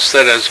crisis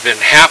that has been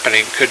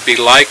happening could be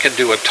likened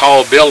to a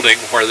tall building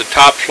where the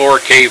top floor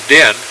caved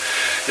in,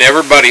 and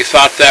everybody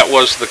thought that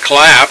was the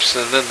collapse,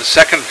 and then the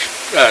second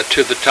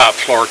to the top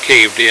floor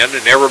caved in,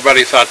 and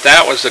everybody thought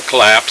that was the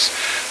collapse.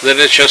 Then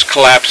it's just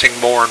collapsing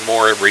more and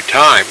more every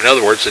time. In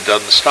other words, it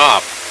doesn't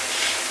stop.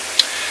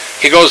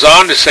 He goes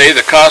on to say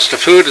the cost of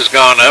food has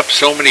gone up.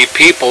 So many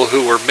people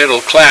who were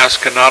middle class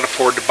cannot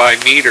afford to buy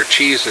meat or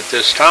cheese at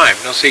this time.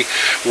 Now see,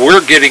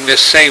 we're getting this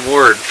same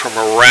word from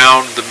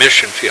around the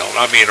mission field.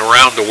 I mean,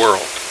 around the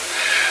world.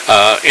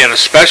 And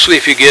especially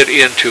if you get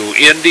into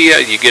India,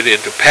 you get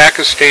into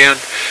Pakistan,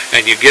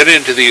 and you get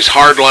into these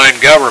hardline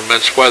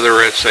governments,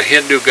 whether it's a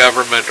Hindu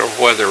government or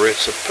whether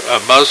it's a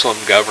Muslim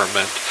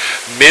government,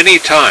 many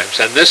times,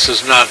 and this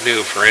is not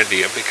new for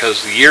India,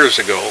 because years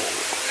ago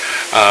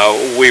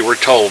we were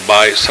told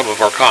by some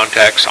of our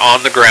contacts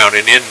on the ground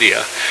in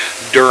India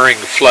during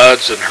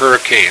floods and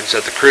hurricanes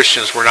that the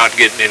Christians were not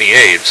getting any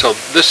aid. So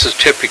this is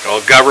typical.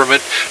 A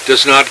government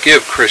does not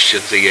give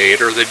Christians the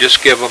aid, or they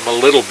just give them a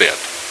little bit.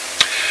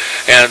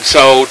 And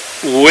so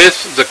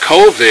with the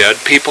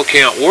COVID, people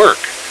can't work.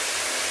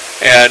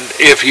 And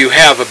if you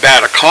have a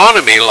bad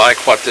economy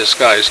like what this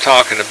guy is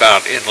talking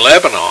about in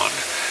Lebanon,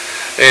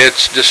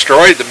 it's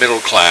destroyed the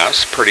middle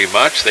class pretty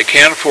much. They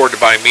can't afford to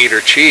buy meat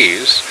or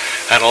cheese,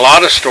 and a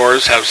lot of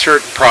stores have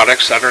certain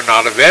products that are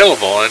not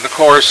available. And of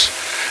course,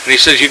 and he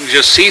says you can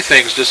just see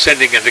things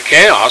descending into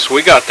chaos.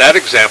 We got that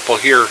example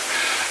here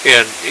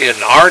in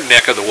our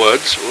neck of the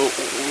woods.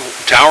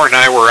 Tower and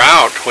I were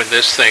out when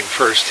this thing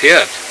first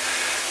hit,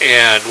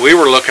 and we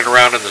were looking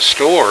around in the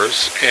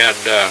stores, and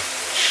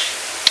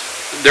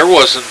there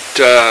wasn't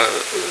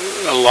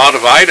a lot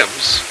of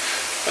items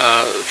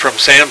From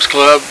Sam's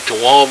Club to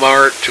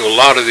Walmart to a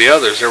lot of the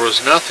others, there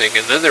was nothing.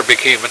 And then there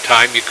became a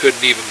time you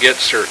couldn't even get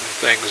certain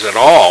things at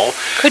all.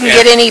 Couldn't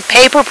get any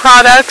paper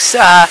products,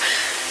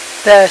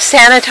 the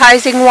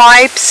sanitizing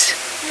wipes,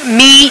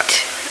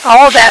 meat,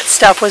 all that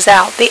stuff was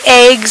out. The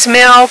eggs,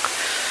 milk,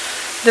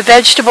 the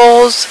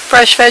vegetables,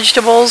 fresh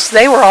vegetables,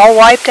 they were all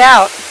wiped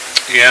out.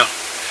 Yeah.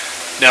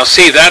 Now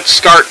see, that's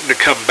starting to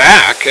come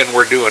back, and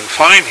we're doing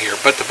fine here.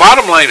 But the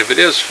bottom line of it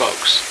is,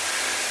 folks,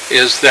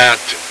 is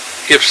that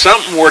if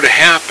something were to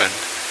happen,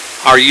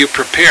 are you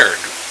prepared?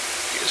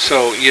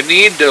 So you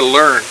need to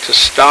learn to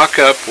stock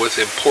up with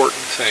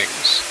important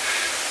things.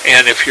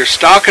 And if you're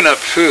stocking up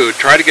food,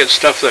 try to get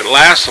stuff that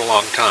lasts a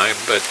long time.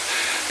 But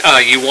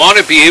you want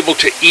to be able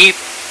to eat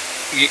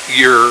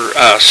your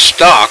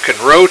stock and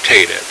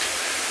rotate it.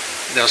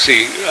 Now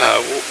see,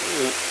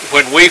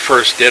 when we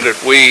first did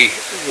it, we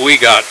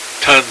got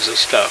tons of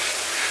stuff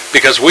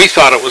because we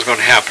thought it was going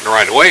to happen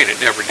right away, and it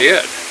never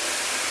did.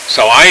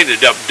 So I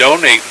ended up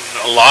donating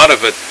a lot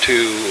of it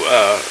to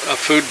a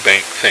food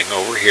bank thing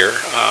over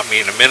here. I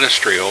mean, a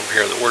ministry over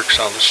here that works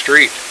on the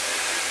street.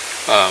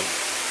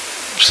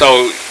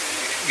 So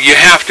you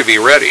have to be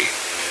ready.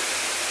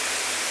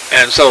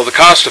 And so the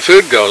cost of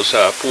food goes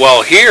up.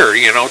 Well, here,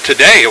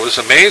 today it was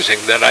amazing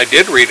that I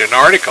did read an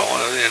article,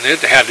 and it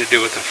had to do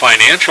with a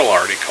financial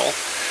article.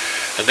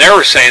 And they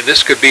were saying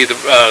this could be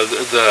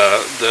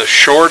the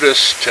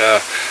shortest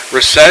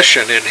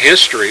recession in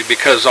history,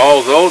 because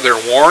although they're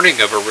warning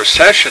of a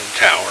recession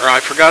tower, I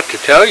forgot to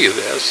tell you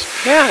this,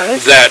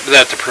 that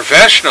the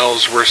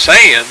professionals were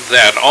saying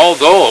that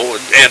although,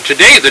 and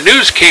today the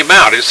news came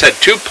out, it said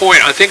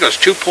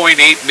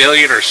 2.8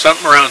 million or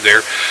something around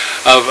there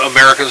of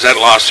Americans that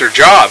lost their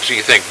jobs. And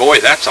you think, boy,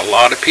 that's a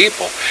lot of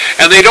people.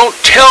 And they don't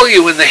tell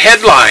you in the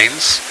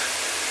headlines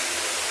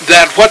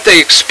that what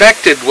they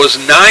expected was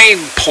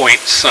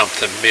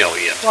 9-point-something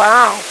million.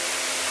 Wow.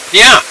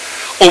 Yeah,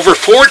 over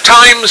 4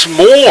 times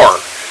more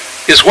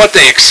is what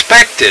they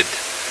expected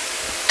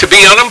to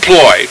be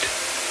unemployed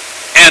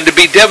and to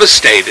be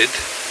devastated,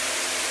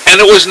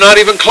 and it was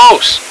not even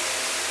close.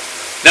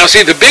 Now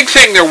see, the big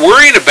thing they're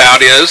worrying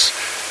about is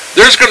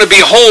there's going to be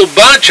a whole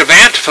bunch of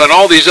Antifa and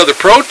all these other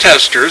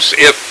protesters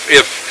if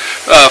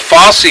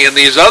Fossey and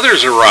these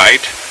others are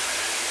right,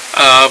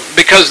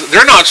 because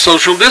they're not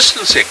social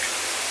distancing.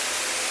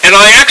 And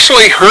I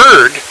actually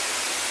heard,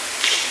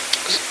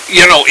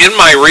 in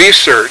my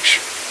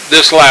research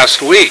this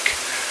last week,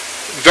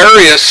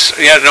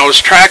 I was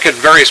tracking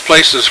various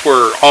places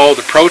where all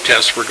the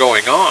protests were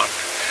going on.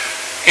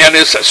 And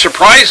it's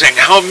surprising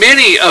how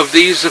many of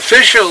these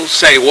officials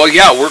say, well,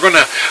 yeah, we're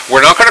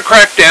not going to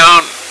crack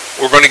down,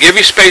 we're going to give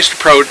you space to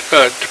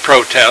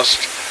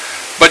protest,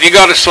 but you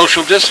got to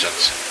social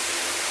distance.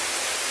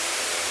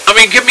 I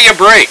mean, give me a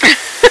break.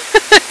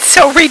 It's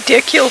so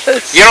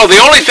ridiculous. The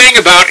only thing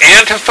about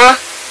Antifa,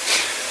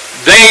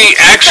 they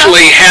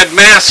actually had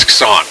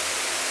masks on.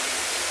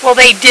 Well,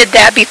 they did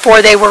that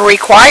before they were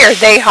required.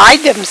 They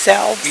hide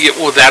themselves. Yeah,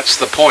 well, that's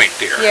the point,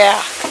 dear.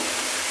 Yeah.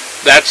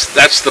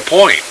 That's the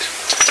point.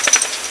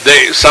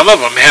 Some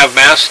of them have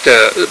masks,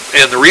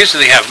 and the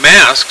reason they have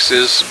masks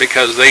is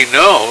because they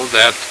know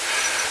that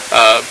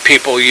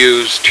people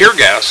use tear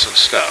gas and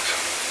stuff.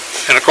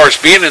 And of course,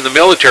 being in the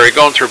military,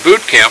 going through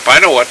boot camp, I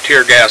know what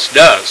tear gas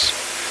does.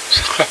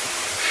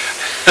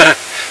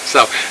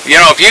 So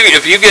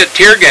if you get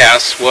tear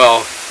gas,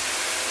 well,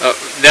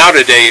 now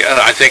today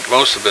I think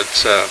most of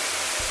it's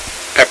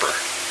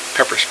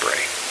pepper spray.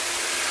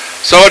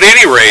 So at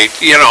any rate,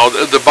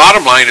 the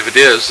bottom line of it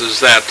is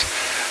that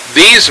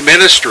these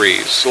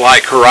ministries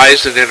like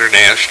Horizon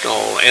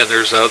International, and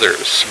there's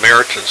others,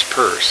 Samaritan's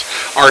Purse,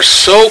 are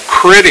so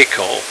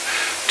critical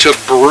to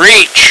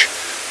breach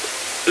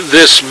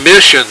this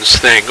missions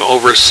thing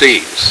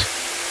overseas.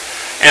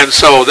 And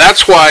so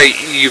that's why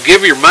you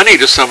give your money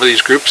to some of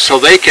these groups so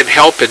they can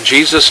help in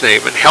Jesus'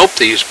 name and help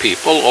these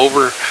people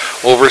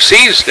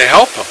overseas, to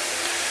help them,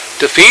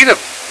 to feed them,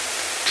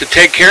 to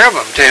take care of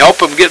them, to help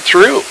them get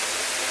through.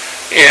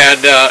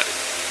 And the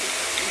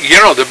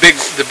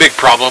big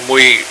problem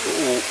we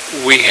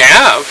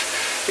have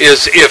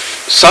is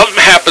if something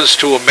happens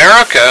to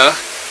America,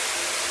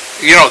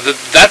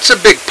 that's a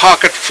big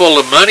pocket full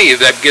of money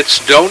that gets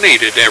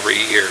donated every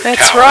year.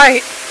 That's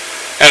right.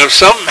 And if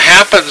something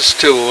happens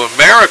to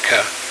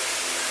America,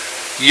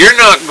 you're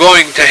not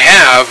going to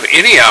have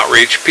any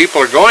outreach.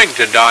 People are going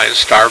to die and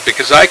starve,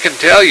 because I can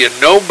tell you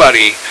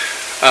nobody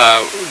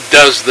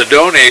does the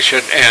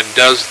donation and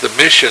does the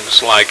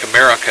missions like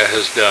America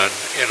has done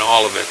in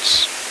all of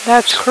its...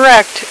 That's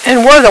correct.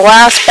 And we're the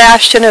last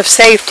bastion of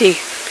safety,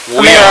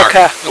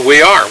 America.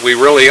 We are. We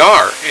really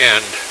are.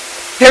 And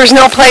there's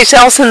no place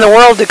else in the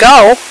world to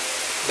go.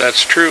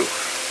 That's true.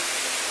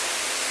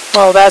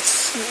 Well,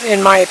 that's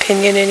in my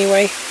opinion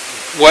anyway.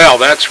 Well,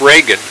 that's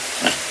Reagan.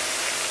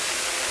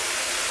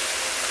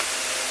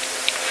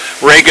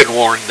 Reagan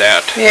warned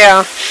that.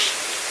 Yeah.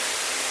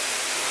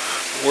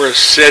 We're a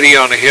city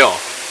on a hill.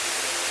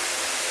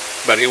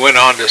 But he went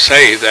on to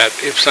say that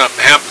if something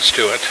happens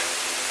to it,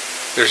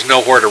 there's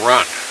nowhere to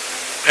run.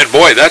 And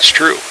boy, that's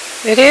true.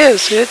 It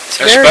is. It's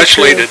very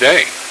especially true.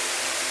 today.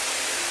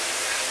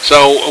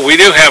 So we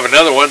do have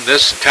another one.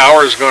 This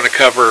tower is going to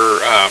cover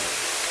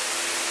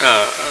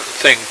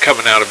thing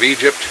coming out of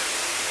Egypt.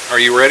 Are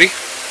you ready?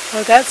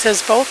 Oh, that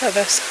says both of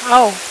us.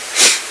 Oh.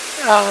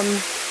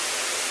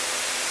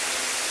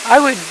 I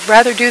would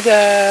rather do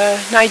the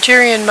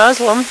Nigerian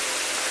Muslim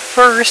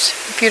first,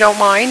 if you don't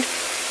mind.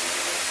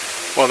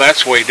 Well,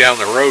 that's way down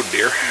the road,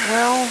 dear.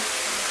 Well,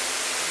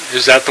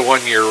 is that the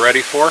one you're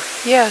ready for?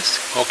 Yes.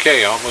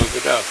 Okay, I'll move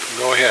it up.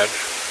 Go ahead.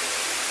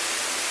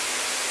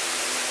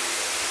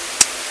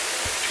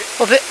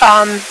 Well,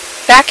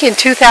 back in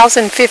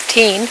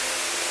 2015,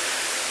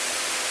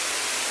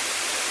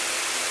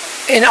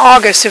 in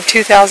August of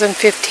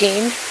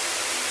 2015,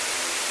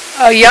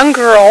 a young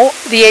girl,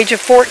 the age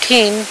of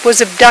 14, was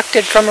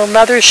abducted from her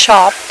mother's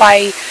shop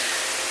by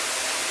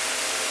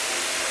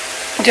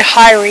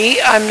Dahiri.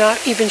 I'm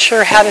not even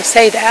sure how to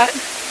say that.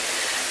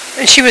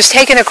 And she was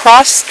taken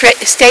across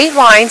state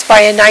lines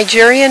by a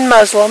Nigerian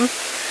Muslim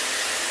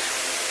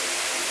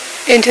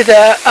into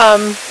the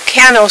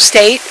Kano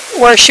state,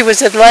 where she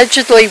was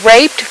allegedly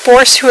raped,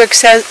 forced to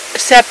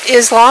accept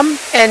Islam,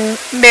 and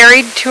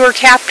married to her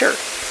captor.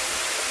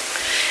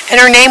 And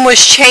her name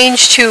was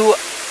changed to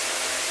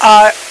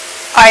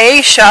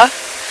Aisha,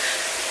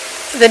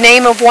 the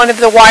name of one of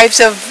the wives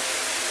of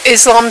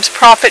Islam's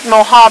prophet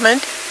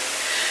Muhammad.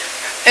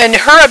 And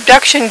her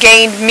abduction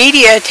gained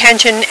media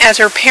attention as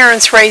her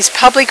parents raised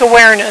public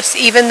awareness,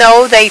 even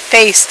though they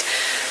faced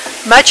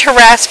much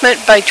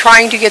harassment by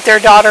trying to get their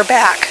daughter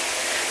back.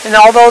 And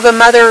although the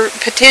mother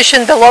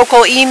petitioned the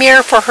local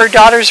emir for her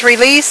daughter's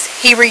release,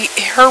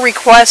 her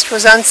request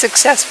was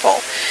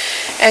unsuccessful.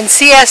 And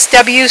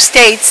CSW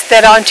states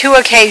that on 2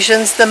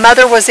 occasions the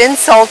mother was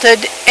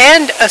insulted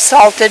and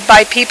assaulted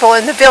by people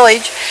in the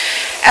village,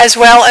 as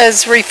well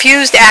as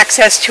refused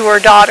access to her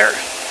daughter.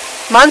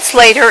 Months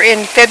later,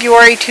 in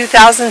February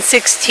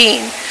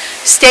 2016,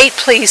 state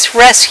police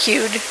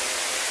rescued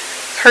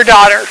her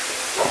daughter.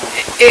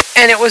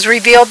 And it was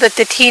revealed that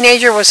the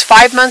teenager was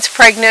 5 months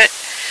pregnant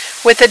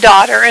with a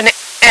daughter.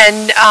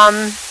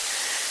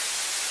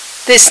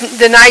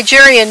 The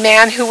Nigerian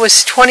man, who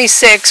was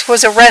 26,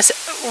 was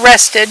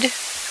arrested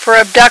for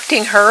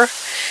abducting her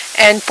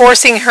and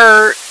forcing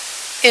her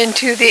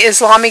into the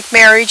Islamic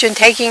marriage and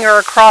taking her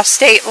across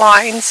state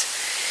lines.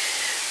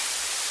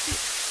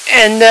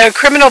 And the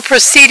criminal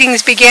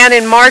proceedings began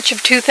in March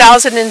of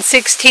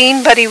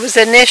 2016, but he was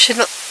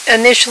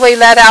initially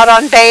let out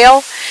on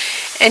bail,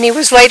 and he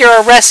was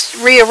later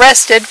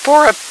rearrested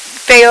for a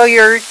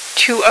failure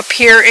to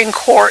appear in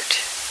court.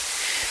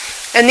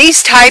 And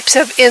these types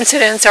of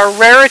incidents are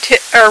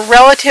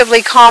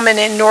relatively common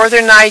in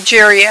northern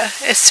Nigeria,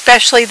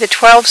 especially the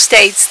 12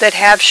 states that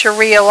have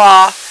Sharia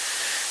law.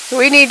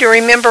 We need to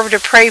remember to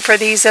pray for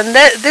these, and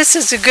this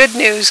is the good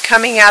news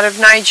coming out of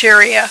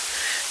Nigeria,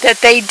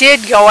 that they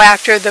did go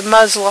after the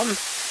Muslim,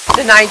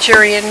 the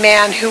Nigerian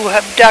man who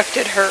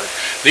abducted her.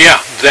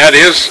 Yeah, that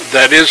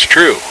is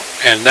true,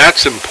 and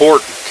that's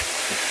important.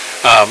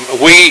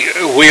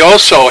 We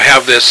also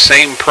have this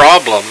same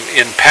problem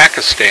in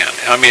Pakistan.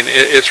 I mean,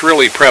 it's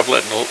really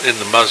prevalent in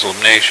the Muslim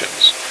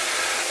nations.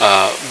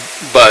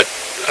 But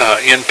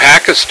in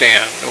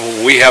Pakistan,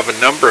 we have a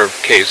number of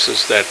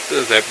cases that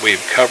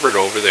we've covered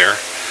over there.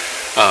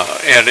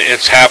 And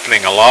it's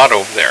happening a lot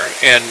over there.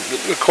 And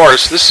of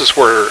course, this is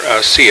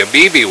where Sia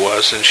Bibi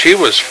was, and she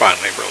was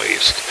finally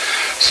released.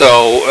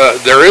 So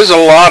there is a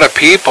lot of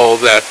people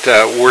that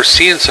we're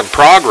seeing some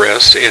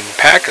progress in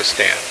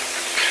Pakistan.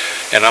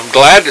 And I'm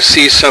glad to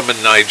see some in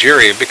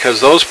Nigeria, because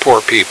those poor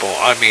people,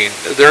 I mean,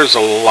 there's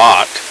a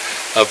lot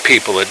of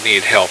people that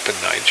need help in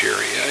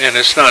Nigeria. And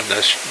it's not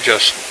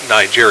just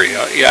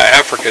Nigeria. Yeah,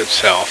 Africa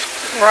itself.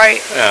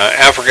 Right.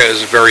 Africa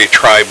is very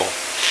tribal.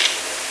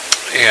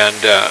 And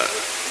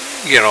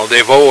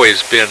they've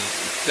always been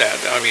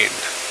that, I mean,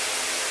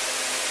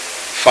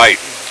 fighting,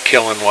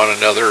 killing one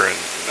another, and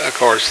of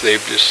course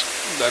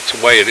that's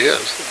the way it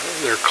is,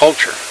 their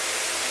culture.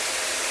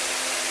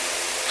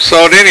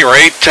 So at any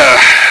rate,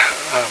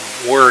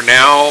 we're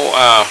now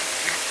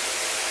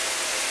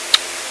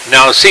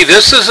see,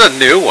 this is a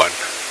new one.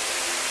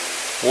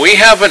 We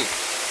haven't,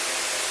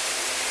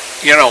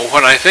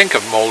 when I think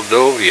of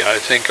Moldova, I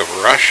think of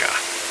Russia.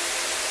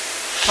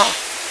 Huh.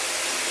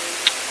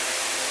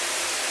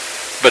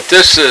 But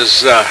this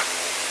is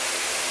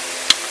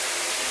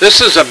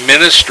a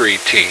ministry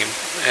team,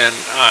 and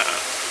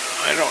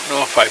I don't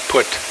know if I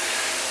put,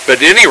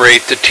 but at any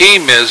rate, the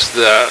team is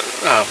the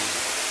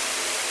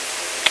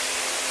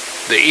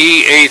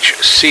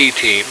EHC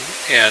team,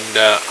 and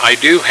I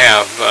do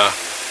have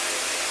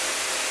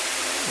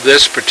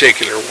this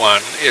particular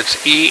one. It's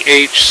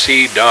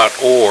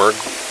ehc.org,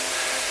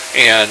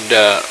 and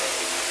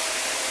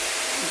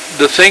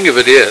the thing of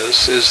it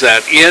is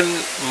that in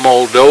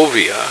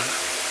Moldova,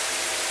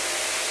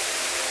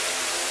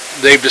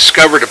 they've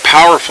discovered a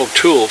powerful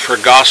tool for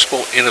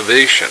gospel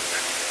innovation.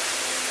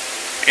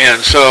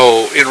 And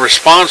so, in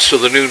response to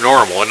the new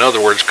normal, in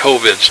other words,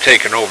 COVID's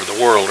taken over the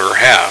world, or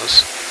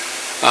has,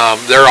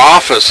 Their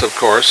office, of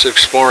course,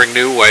 exploring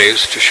new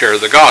ways to share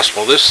the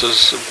gospel. This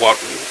is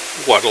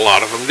what a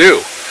lot of them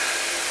do.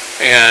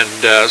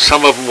 And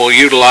some of them will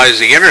utilize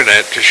the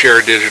internet to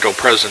share digital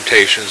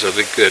presentations of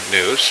the good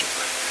news.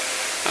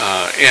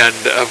 And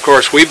of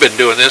course, we've been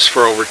doing this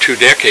for over 2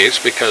 decades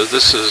because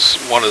this is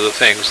one of the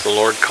things the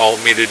Lord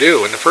called me to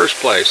do in the first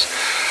place.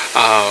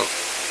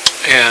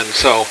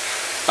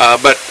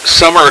 But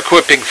some are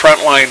equipping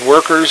frontline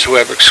workers who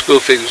have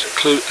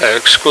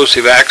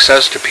exclusive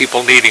access to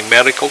people needing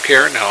medical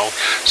care. Now,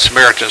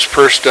 Samaritan's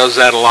Purse does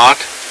that a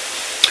lot.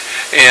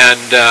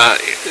 And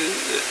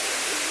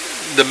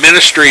the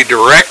ministry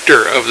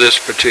director of this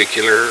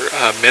particular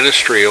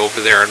ministry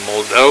over there in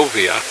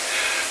Moldova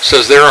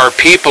says there are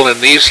people in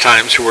these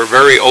times who are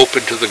very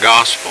open to the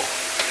gospel.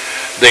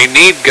 They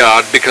need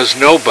God because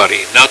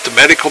nobody, not the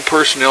medical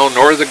personnel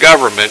nor the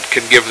government,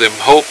 can give them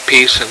hope,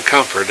 peace, and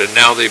comfort, and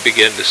now they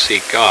begin to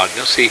seek God.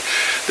 Now see,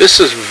 this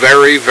is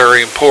very,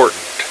 very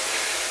important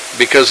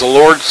because the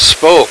Lord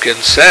spoke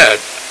and said,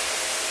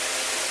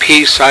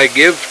 "Peace I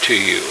give to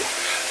you.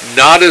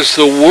 Not as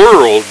the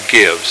world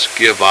gives,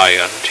 give I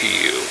unto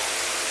you."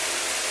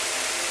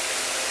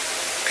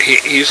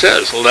 He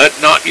says, "Let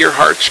not your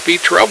hearts be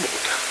troubled."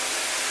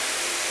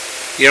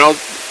 You know,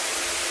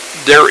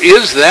 there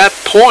is that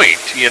point,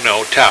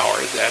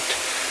 Tower, that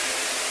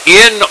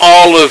in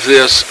all of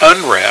this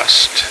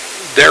unrest,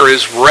 there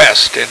is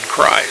rest in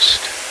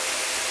Christ.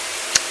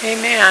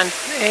 Amen.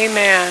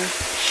 Amen.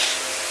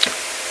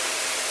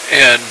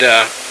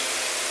 And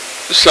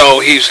so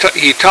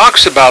he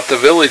talks about the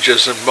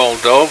villages in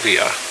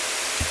Moldova,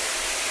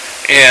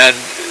 and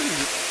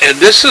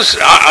this is,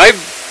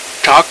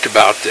 I've talked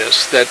about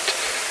this, that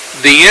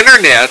the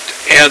internet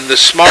and the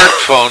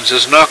smartphones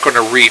is not going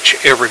to reach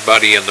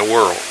everybody in the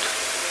world.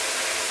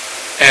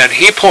 And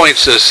he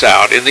points this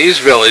out. In these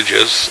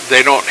villages,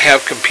 they don't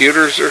have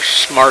computers or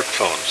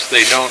smartphones.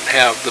 They don't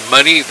have the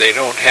money. They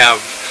don't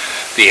have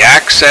the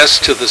access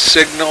to the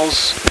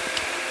signals.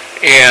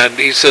 And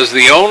he says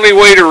the only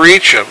way to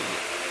reach them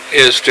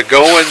is to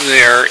go in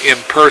there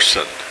in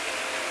person.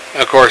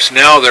 Of course,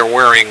 now they're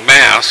wearing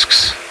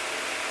masks.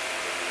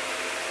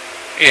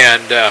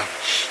 And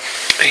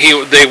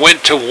they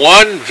went to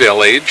one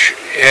village,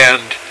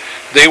 and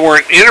they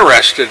weren't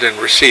interested in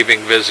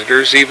receiving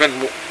visitors,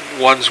 even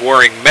ones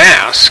wearing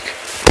masks.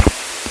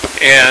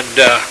 And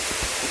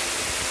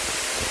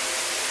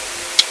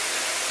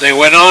they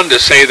went on to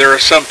say, "There are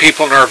some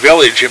people in our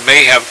village who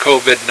may have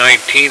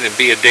COVID-19 and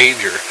be a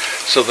danger.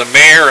 So the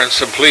mayor and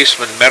some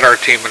policemen met our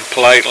team and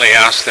politely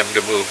asked them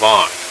to move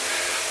on.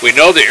 We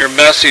know that your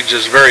message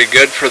is very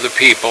good for the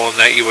people and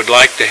that you would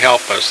like to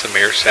help us," the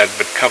mayor said,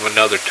 "but come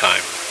another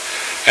time."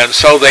 And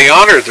so they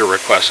honored the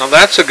request. Now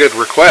that's a good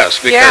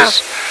request,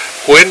 because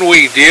when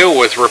we deal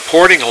with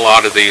reporting a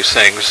lot of these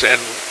things,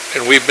 and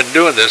we've been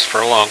doing this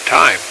for a long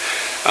time,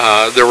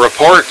 the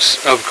reports,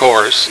 of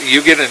course,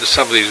 you get into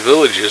some of these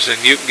villages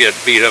and you can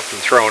get beat up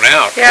and thrown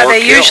out. Yeah, or they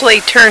killed.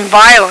 usually turn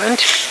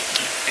violent.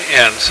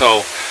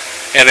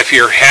 And if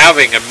you're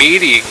having a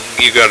meeting,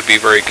 you got to be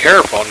very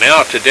careful.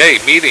 Now today,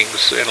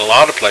 meetings in a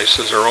lot of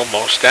places are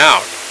almost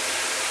out.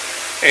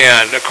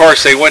 And of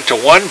course, they went to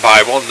one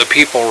Bible, and the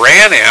people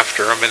ran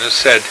after them and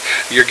said,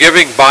 "You're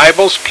giving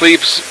Bibles?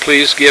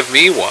 Please give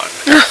me one."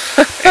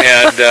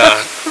 And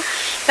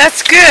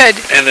that's good.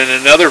 And in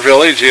another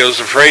village, he was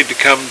afraid to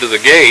come to the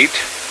gate.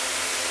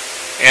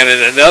 And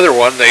in another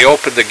one, they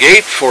opened the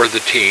gate for the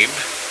team.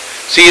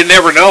 See, you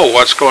never know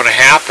what's going to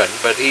happen,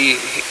 but he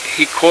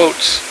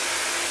quotes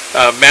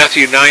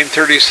Matthew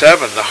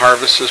 9:37, "The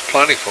harvest is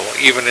plentiful,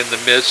 even in the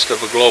midst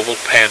of a global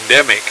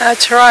pandemic."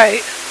 That's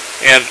right.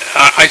 And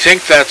I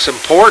think that's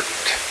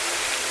important.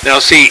 Now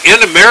see,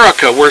 in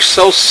America, we're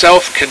so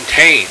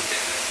self-contained.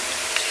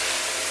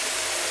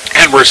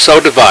 And we're so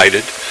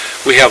divided.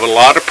 We have a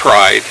lot of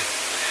pride.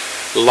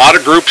 A lot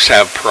of groups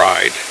have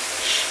pride.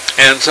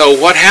 And so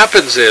what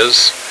happens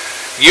is,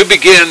 you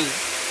begin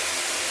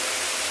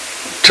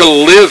to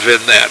live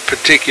in that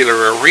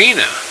particular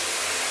arena.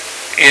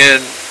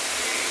 And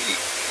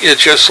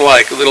it's just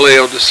like the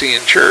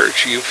Laodicean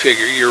church. You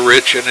figure you're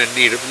rich and in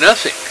need of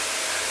nothing.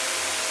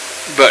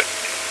 But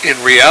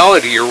in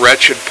reality, you're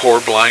wretched, poor,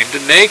 blind,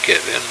 and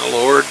naked. And the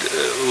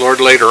Lord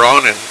later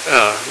on in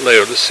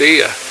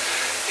Laodicea,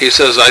 he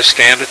says, "I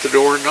stand at the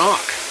door and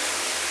knock."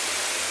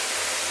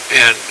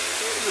 And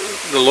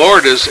the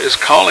Lord is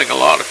calling a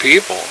lot of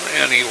people,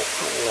 and he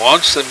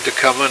wants them to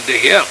come unto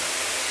him.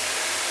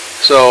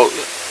 So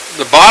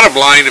the bottom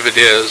line of it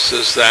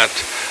is that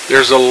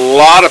there's a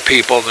lot of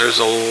people, and there's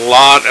a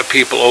lot of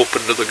people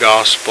open to the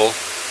gospel.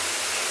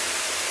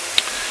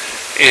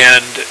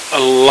 And a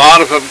lot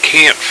of them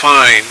can't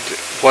find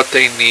what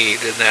they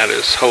need, and that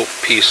is hope,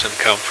 peace, and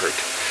comfort.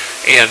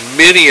 And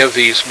many of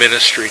these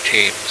ministry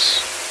teams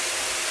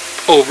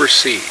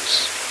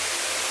overseas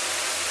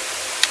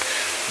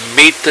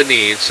meet the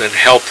needs and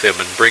help them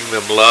and bring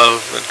them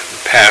love and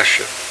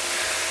compassion.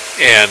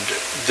 And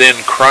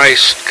then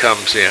Christ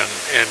comes in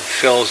and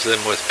fills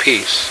them with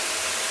peace.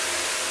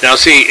 Now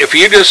see, if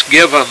you just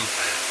give them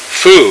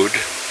food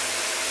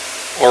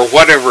or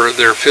whatever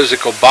their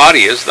physical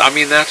body is, I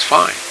mean, that's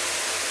fine.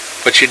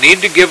 But you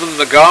need to give them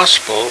the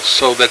gospel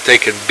so that they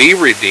can be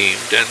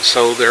redeemed and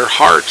so their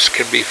hearts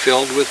can be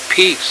filled with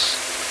peace.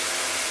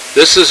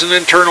 This is an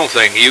internal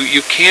thing.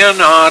 You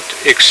cannot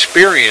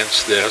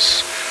experience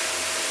this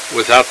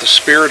without the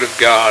Spirit of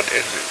God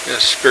and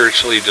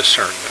spiritually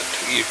discernment.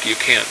 You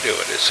can't do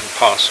it. It's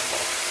impossible.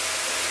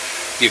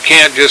 You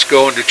can't just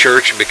go into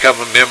church and become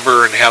a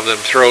member and have them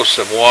throw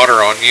some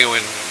water on you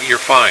and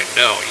you're fine.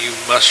 No, you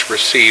must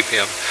receive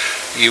Him.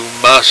 You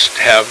must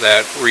have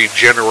that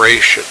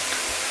regeneration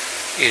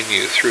in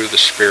you through the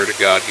Spirit of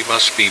God. You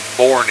must be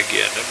born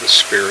again of the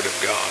Spirit of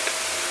God.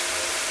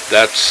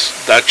 That's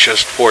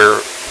just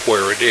where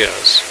it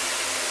is.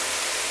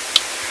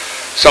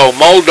 So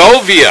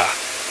Moldova,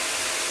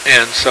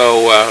 and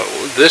so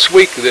this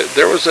week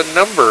there was a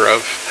number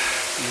of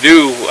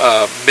new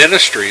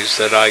ministries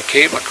that I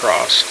came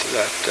across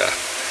that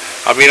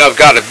I mean, I've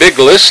got a big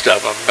list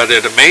of them, but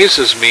it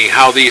amazes me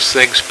how these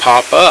things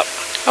pop up.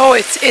 Oh,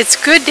 it's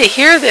good to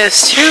hear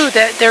this too,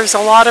 that there's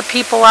a lot of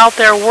people out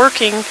there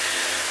working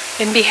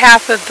in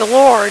behalf of the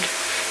Lord.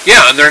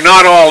 Yeah, and they're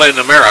not all in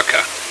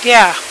America.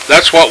 Yeah.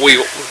 That's what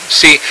we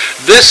see.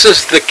 This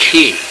is the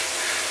key.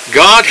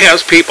 God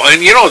has people,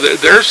 and you know,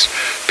 there's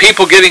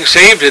people getting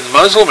saved in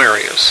Muslim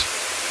areas.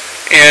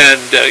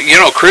 And, you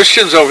know,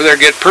 Christians over there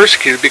get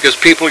persecuted because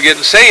people are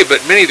getting saved,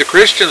 but many of the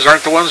Christians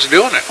aren't the ones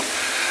doing it.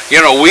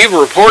 You know, we've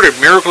reported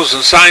miracles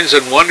and signs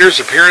and wonders,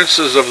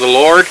 appearances of the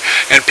Lord,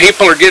 and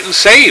people are getting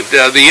saved.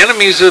 The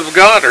enemies of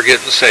God are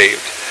getting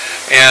saved.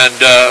 And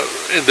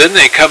then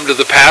they come to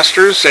the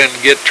pastors and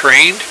get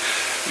trained.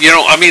 You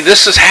know, I mean,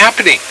 this is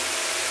happening.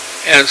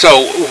 And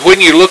so when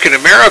you look at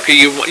America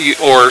you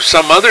or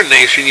some other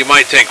nation, you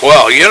might think,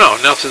 well, you know,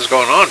 nothing's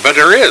going on. But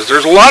there is.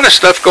 There's a lot of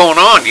stuff going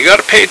on. You got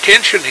to pay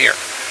attention here.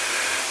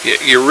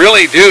 You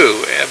really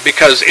do.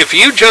 Because if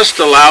you just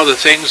allow the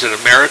things in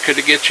America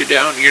to get you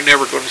down, you're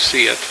never going to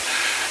see it.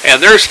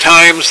 And there's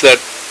times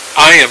that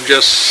I am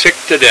just sick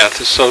to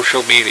death of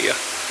social media.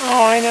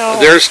 Oh, I know.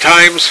 There's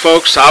times,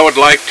 folks, I would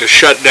like to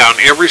shut down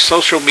every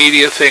social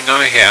media thing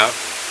I have.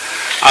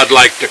 I'd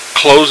like to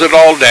close it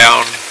all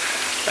down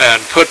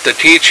and put the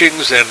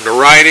teachings and the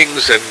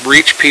writings and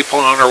reach people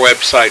on our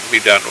website and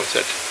be done with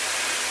it.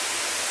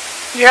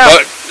 Yeah.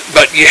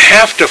 But you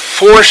have to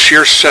force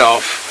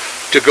yourself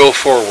to go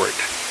forward.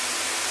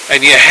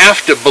 And you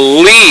have to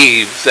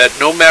believe that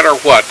no matter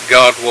what,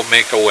 God will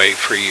make a way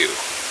for you.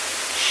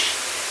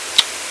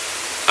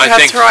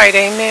 That's right,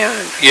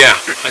 amen. Yeah,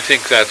 I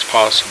think that's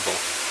possible.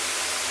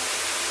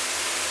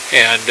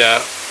 And,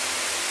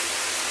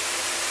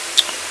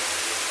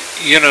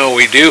 you know,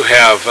 we do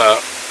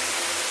have...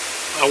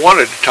 I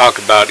wanted to talk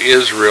about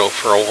Israel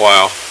for a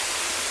while,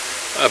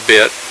 a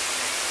bit,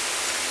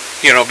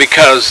 you know,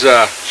 because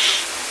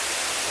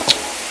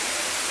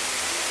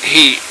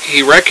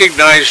he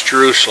recognized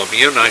Jerusalem.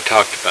 You and I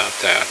talked about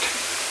that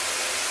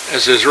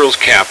as Israel's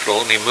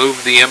capital, and he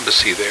moved the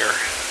embassy there.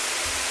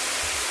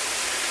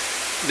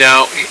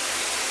 Now,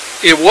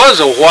 it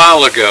was a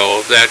while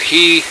ago that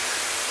he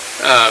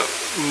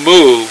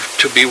moved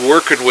to be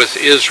working with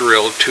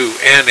Israel to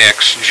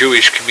annex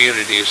Jewish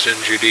communities in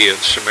Judea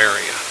and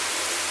Samaria.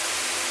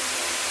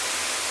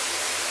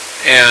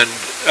 And,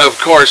 of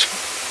course,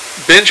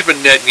 Benjamin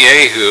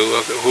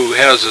Netanyahu, who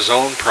has his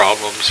own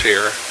problems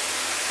here,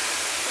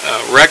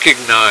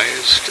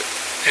 recognized,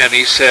 and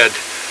he said,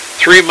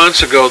 3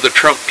 months ago the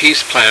Trump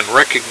peace plan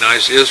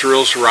recognized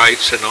Israel's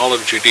rights in all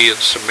of Judea and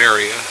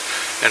Samaria,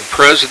 and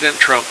President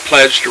Trump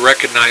pledged to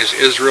recognize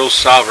Israel's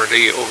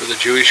sovereignty over the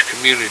Jewish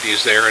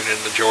communities there and in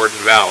the Jordan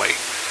Valley.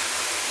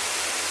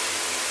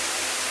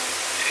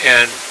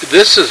 And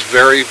this is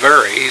very,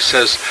 he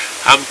says,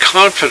 I'm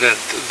confident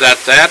that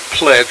that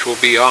pledge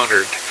will be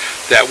honored,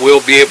 that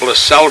we'll be able to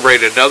celebrate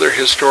another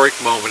historic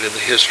moment in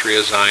the history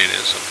of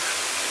Zionism.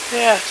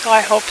 Yes, I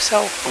hope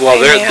so. Well,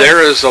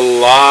 there is a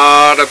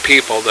lot of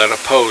people that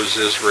oppose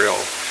Israel,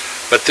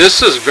 but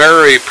this is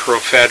very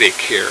prophetic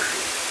here,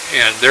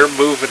 and they're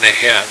moving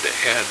ahead.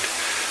 And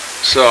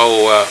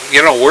so,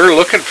 you know, we're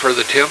looking for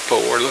the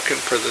temple. We're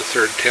looking for the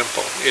third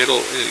temple.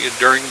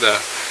 During the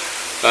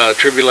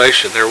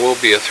tribulation, there will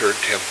be a third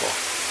temple.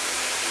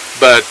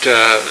 But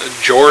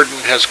Jordan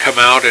has come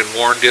out and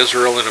warned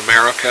Israel and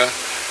America.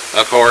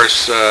 Of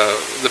course,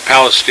 the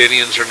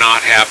Palestinians are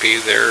not happy.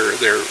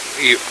 They're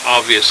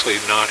obviously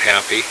not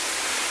happy.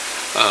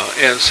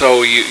 And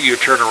so you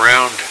turn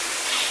around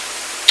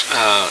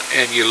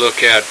and you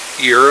look at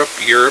Europe.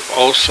 Europe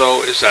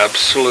also is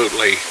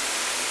absolutely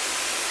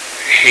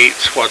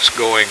hates what's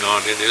going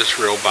on in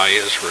Israel by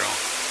Israel.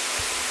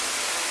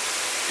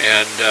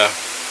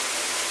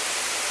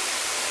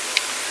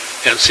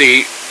 And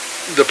see,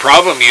 the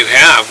problem you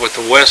have with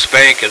the West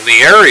Bank and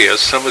the areas,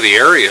 some of the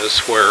areas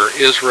where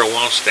Israel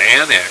wants to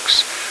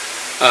annex,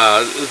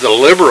 the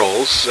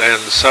liberals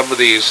and some of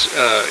these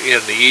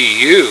in the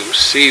EU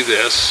see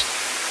this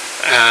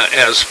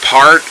as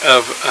part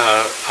of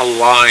a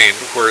line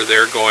where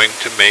they're going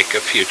to make a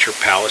future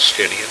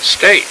Palestinian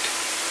state.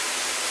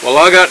 Well,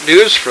 I got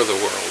news for the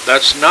world.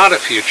 That's not a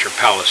future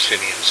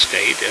Palestinian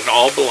state. It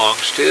all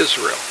belongs to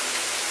Israel.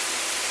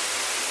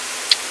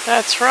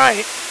 That's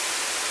right.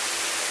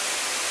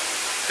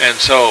 And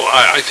so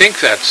I think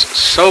that's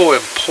so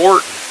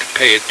important to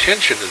pay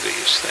attention to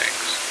these things.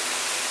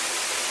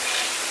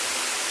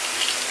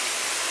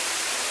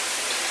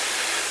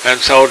 And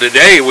so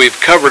today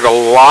we've covered a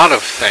lot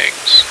of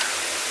things.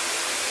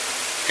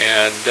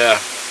 And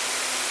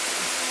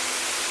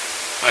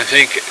I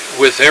think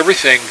with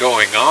everything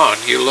going on,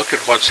 you look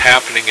at what's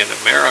happening in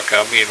America.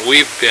 I mean,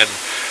 we've been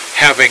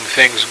having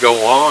things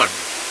go on.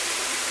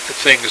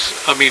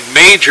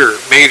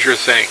 Major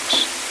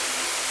things.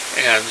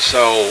 And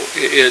so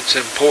it's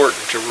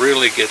important to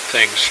really get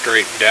things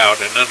straightened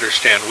out and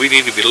understand we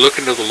need to be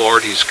looking to the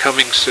Lord. He's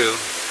coming soon.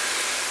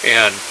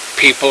 And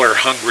people are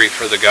hungry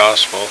for the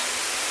gospel.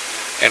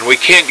 And we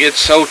can't get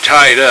so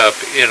tied up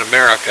in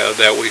America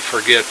that we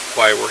forget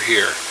why we're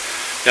here.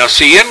 Now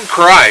see, in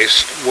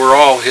Christ, we're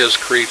all His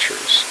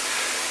creatures.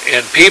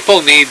 And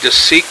people need to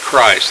seek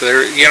Christ.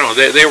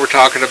 They were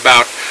talking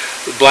about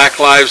Black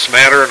Lives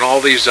Matter and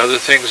all these other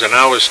things, and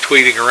I was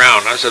tweeting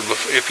around. I said,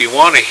 if you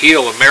want to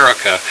heal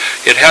America,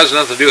 it has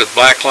nothing to do with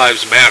Black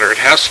Lives Matter. It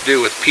has to do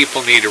with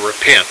people need to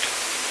repent.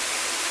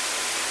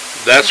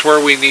 That's where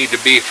we need to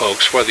be,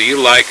 folks, whether you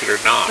like it or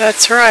not.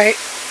 That's right.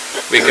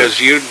 Because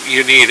you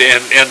need,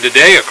 and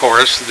today, of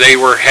course, they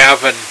were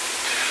having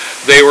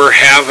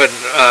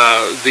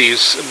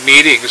these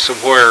meetings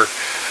where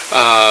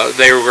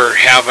they were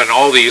having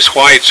all these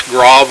whites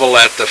grovel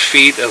at the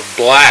feet of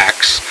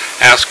blacks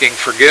asking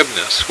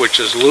forgiveness, which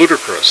is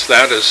ludicrous.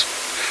 That is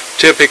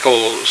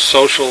typical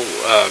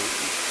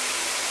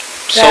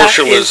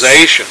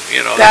socialization.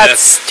 That's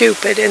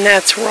stupid and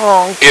that's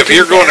wrong. If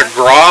you're going to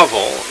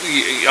grovel,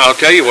 I'll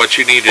tell you what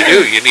you need to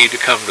do. You need to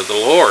come to the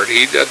Lord.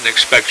 He doesn't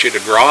expect you to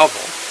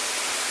grovel.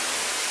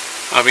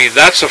 I mean,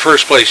 that's the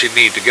first place you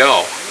need to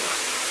go.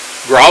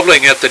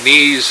 Groveling at the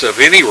knees of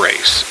any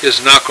race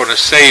is not going to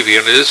save you,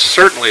 and it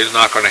certainly is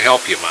not going to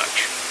help you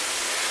much.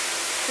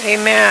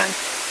 Amen.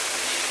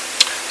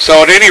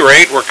 So at any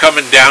rate, we're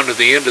coming down to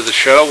the end of the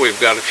show. We've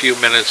got a few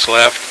minutes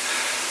left.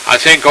 I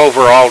think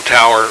overall,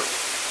 Tower,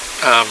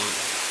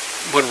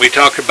 when we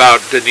talk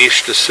about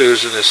Dinesh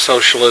D'Souza and his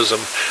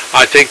socialism,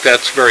 I think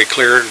that's very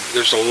clear.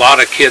 There's a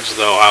lot of kids,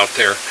 though, out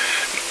there,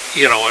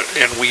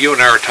 and you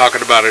and I were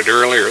talking about it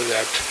earlier,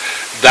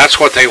 that's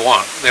what they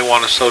want. They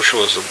want a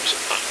socialism.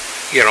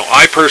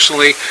 I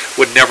personally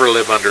would never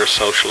live under a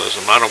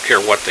socialism. I don't care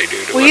what they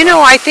do to it.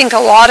 Well, I think a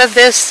lot of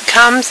this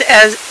comes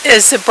as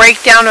the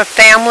breakdown of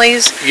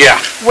families. Yeah.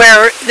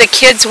 Where the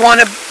kids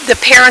the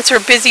parents are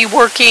busy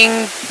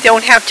working,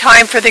 don't have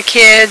time for the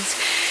kids,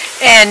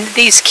 and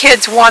these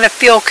kids want to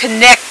feel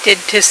connected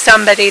to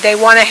somebody. They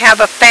want to have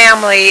a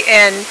family,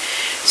 and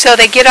so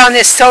they get on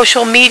this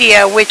social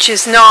media, which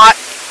is not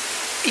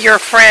your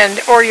friend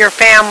or your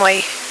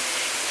family.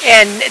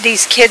 And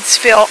these kids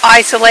feel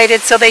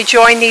isolated, so they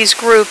join these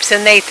groups,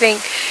 and they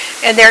think,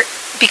 and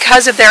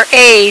because of their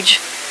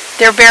age,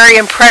 they're very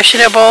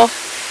impressionable,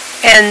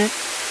 and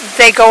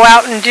they go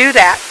out and do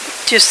that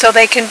just so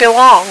they can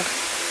belong.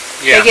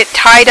 Yeah. They get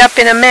tied up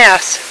in a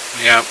mess.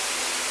 Yeah,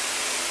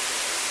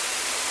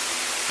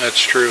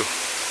 that's true.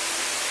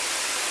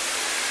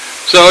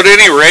 So at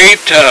any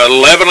rate,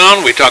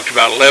 Lebanon, we talked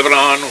about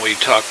Lebanon, we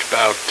talked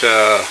about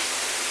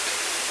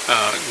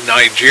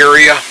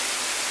Nigeria,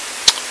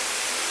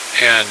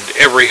 and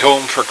Every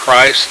Home for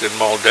Christ in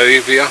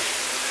Moldavia,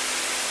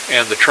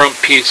 and the Trump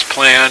peace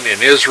plan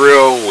in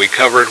Israel. We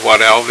covered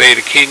what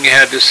Alveda King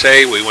had to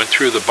say. We went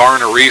through the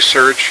Barna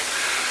research.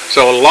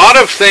 So a lot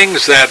of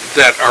things that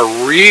are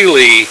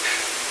really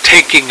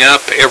taking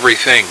up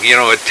everything.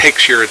 It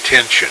takes your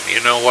attention.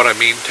 You know what I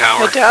mean,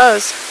 Tower? It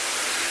does.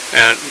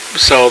 And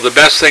so the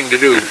best thing to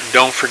do,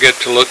 don't forget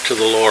to look to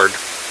the Lord.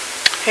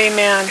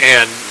 Amen.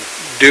 And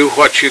do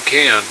what you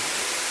can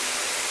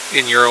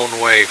in your own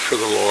way for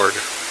the Lord.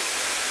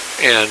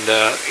 And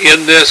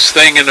in this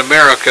thing in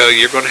America,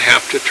 you're going to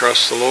have to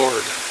trust the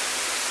Lord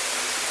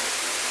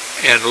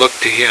and look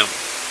to Him.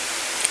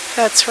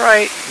 That's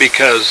right.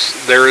 Because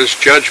there is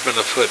judgment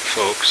afoot,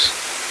 folks.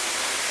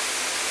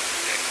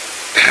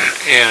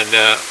 And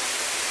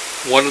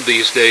one of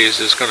these days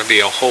is going to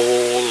be a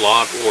whole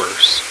lot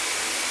worse.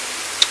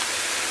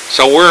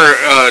 So we're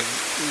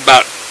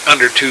about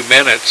under 2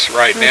 minutes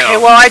right now.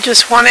 Okay, well, I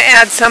just want to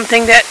add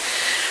something that,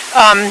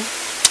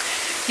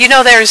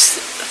 there's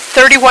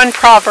 31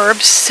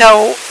 proverbs,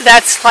 so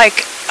that's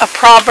like a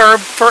proverb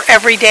for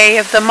every day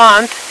of the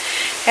month.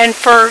 And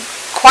for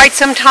quite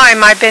some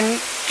time, I've been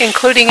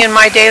including in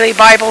my daily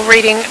Bible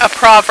reading a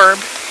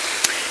proverb.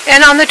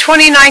 And on the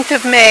 29th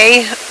of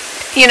May,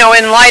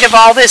 in light of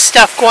all this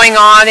stuff going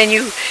on, and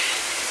you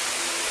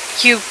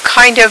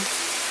kind of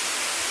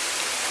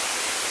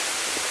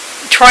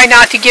try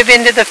not to give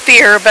in to the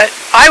fear, but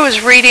I was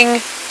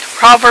reading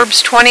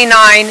Proverbs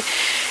 29,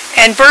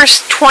 and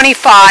verse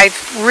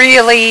 25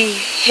 really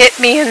hit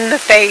me in the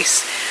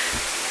face.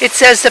 It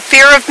says, "The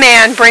fear of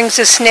man brings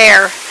a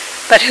snare,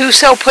 but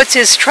whoso puts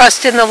his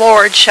trust in the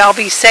Lord shall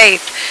be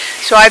safe."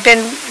 So I've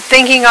been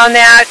thinking on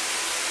that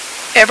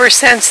ever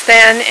since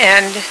then,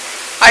 and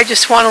I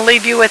just want to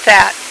leave you with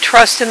that.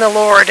 Trust in the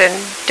Lord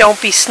and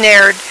don't be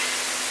snared,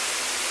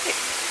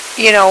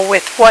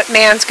 with what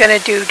man's going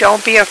to do.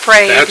 Don't be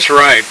afraid. That's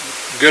right.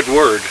 Good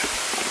word.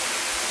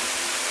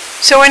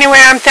 So anyway,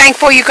 I'm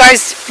thankful you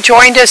guys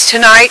joined us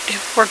tonight.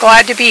 We're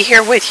glad to be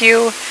here with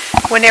you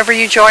whenever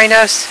you join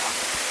us.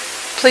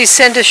 Please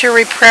send us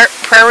your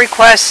prayer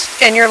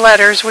requests and your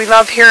letters. We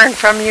love hearing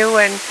from you,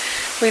 and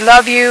we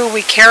love you.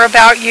 We care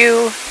about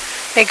you.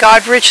 May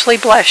God richly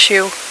bless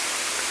you.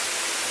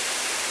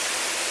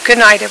 Good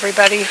night,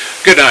 everybody.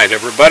 Good night,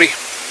 everybody.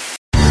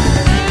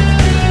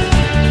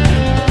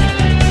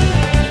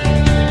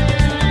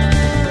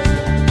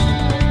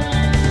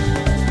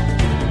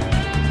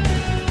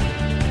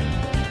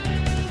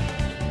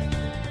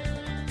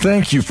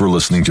 Thank you for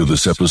listening to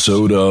this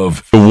episode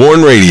of The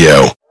Warn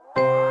Radio.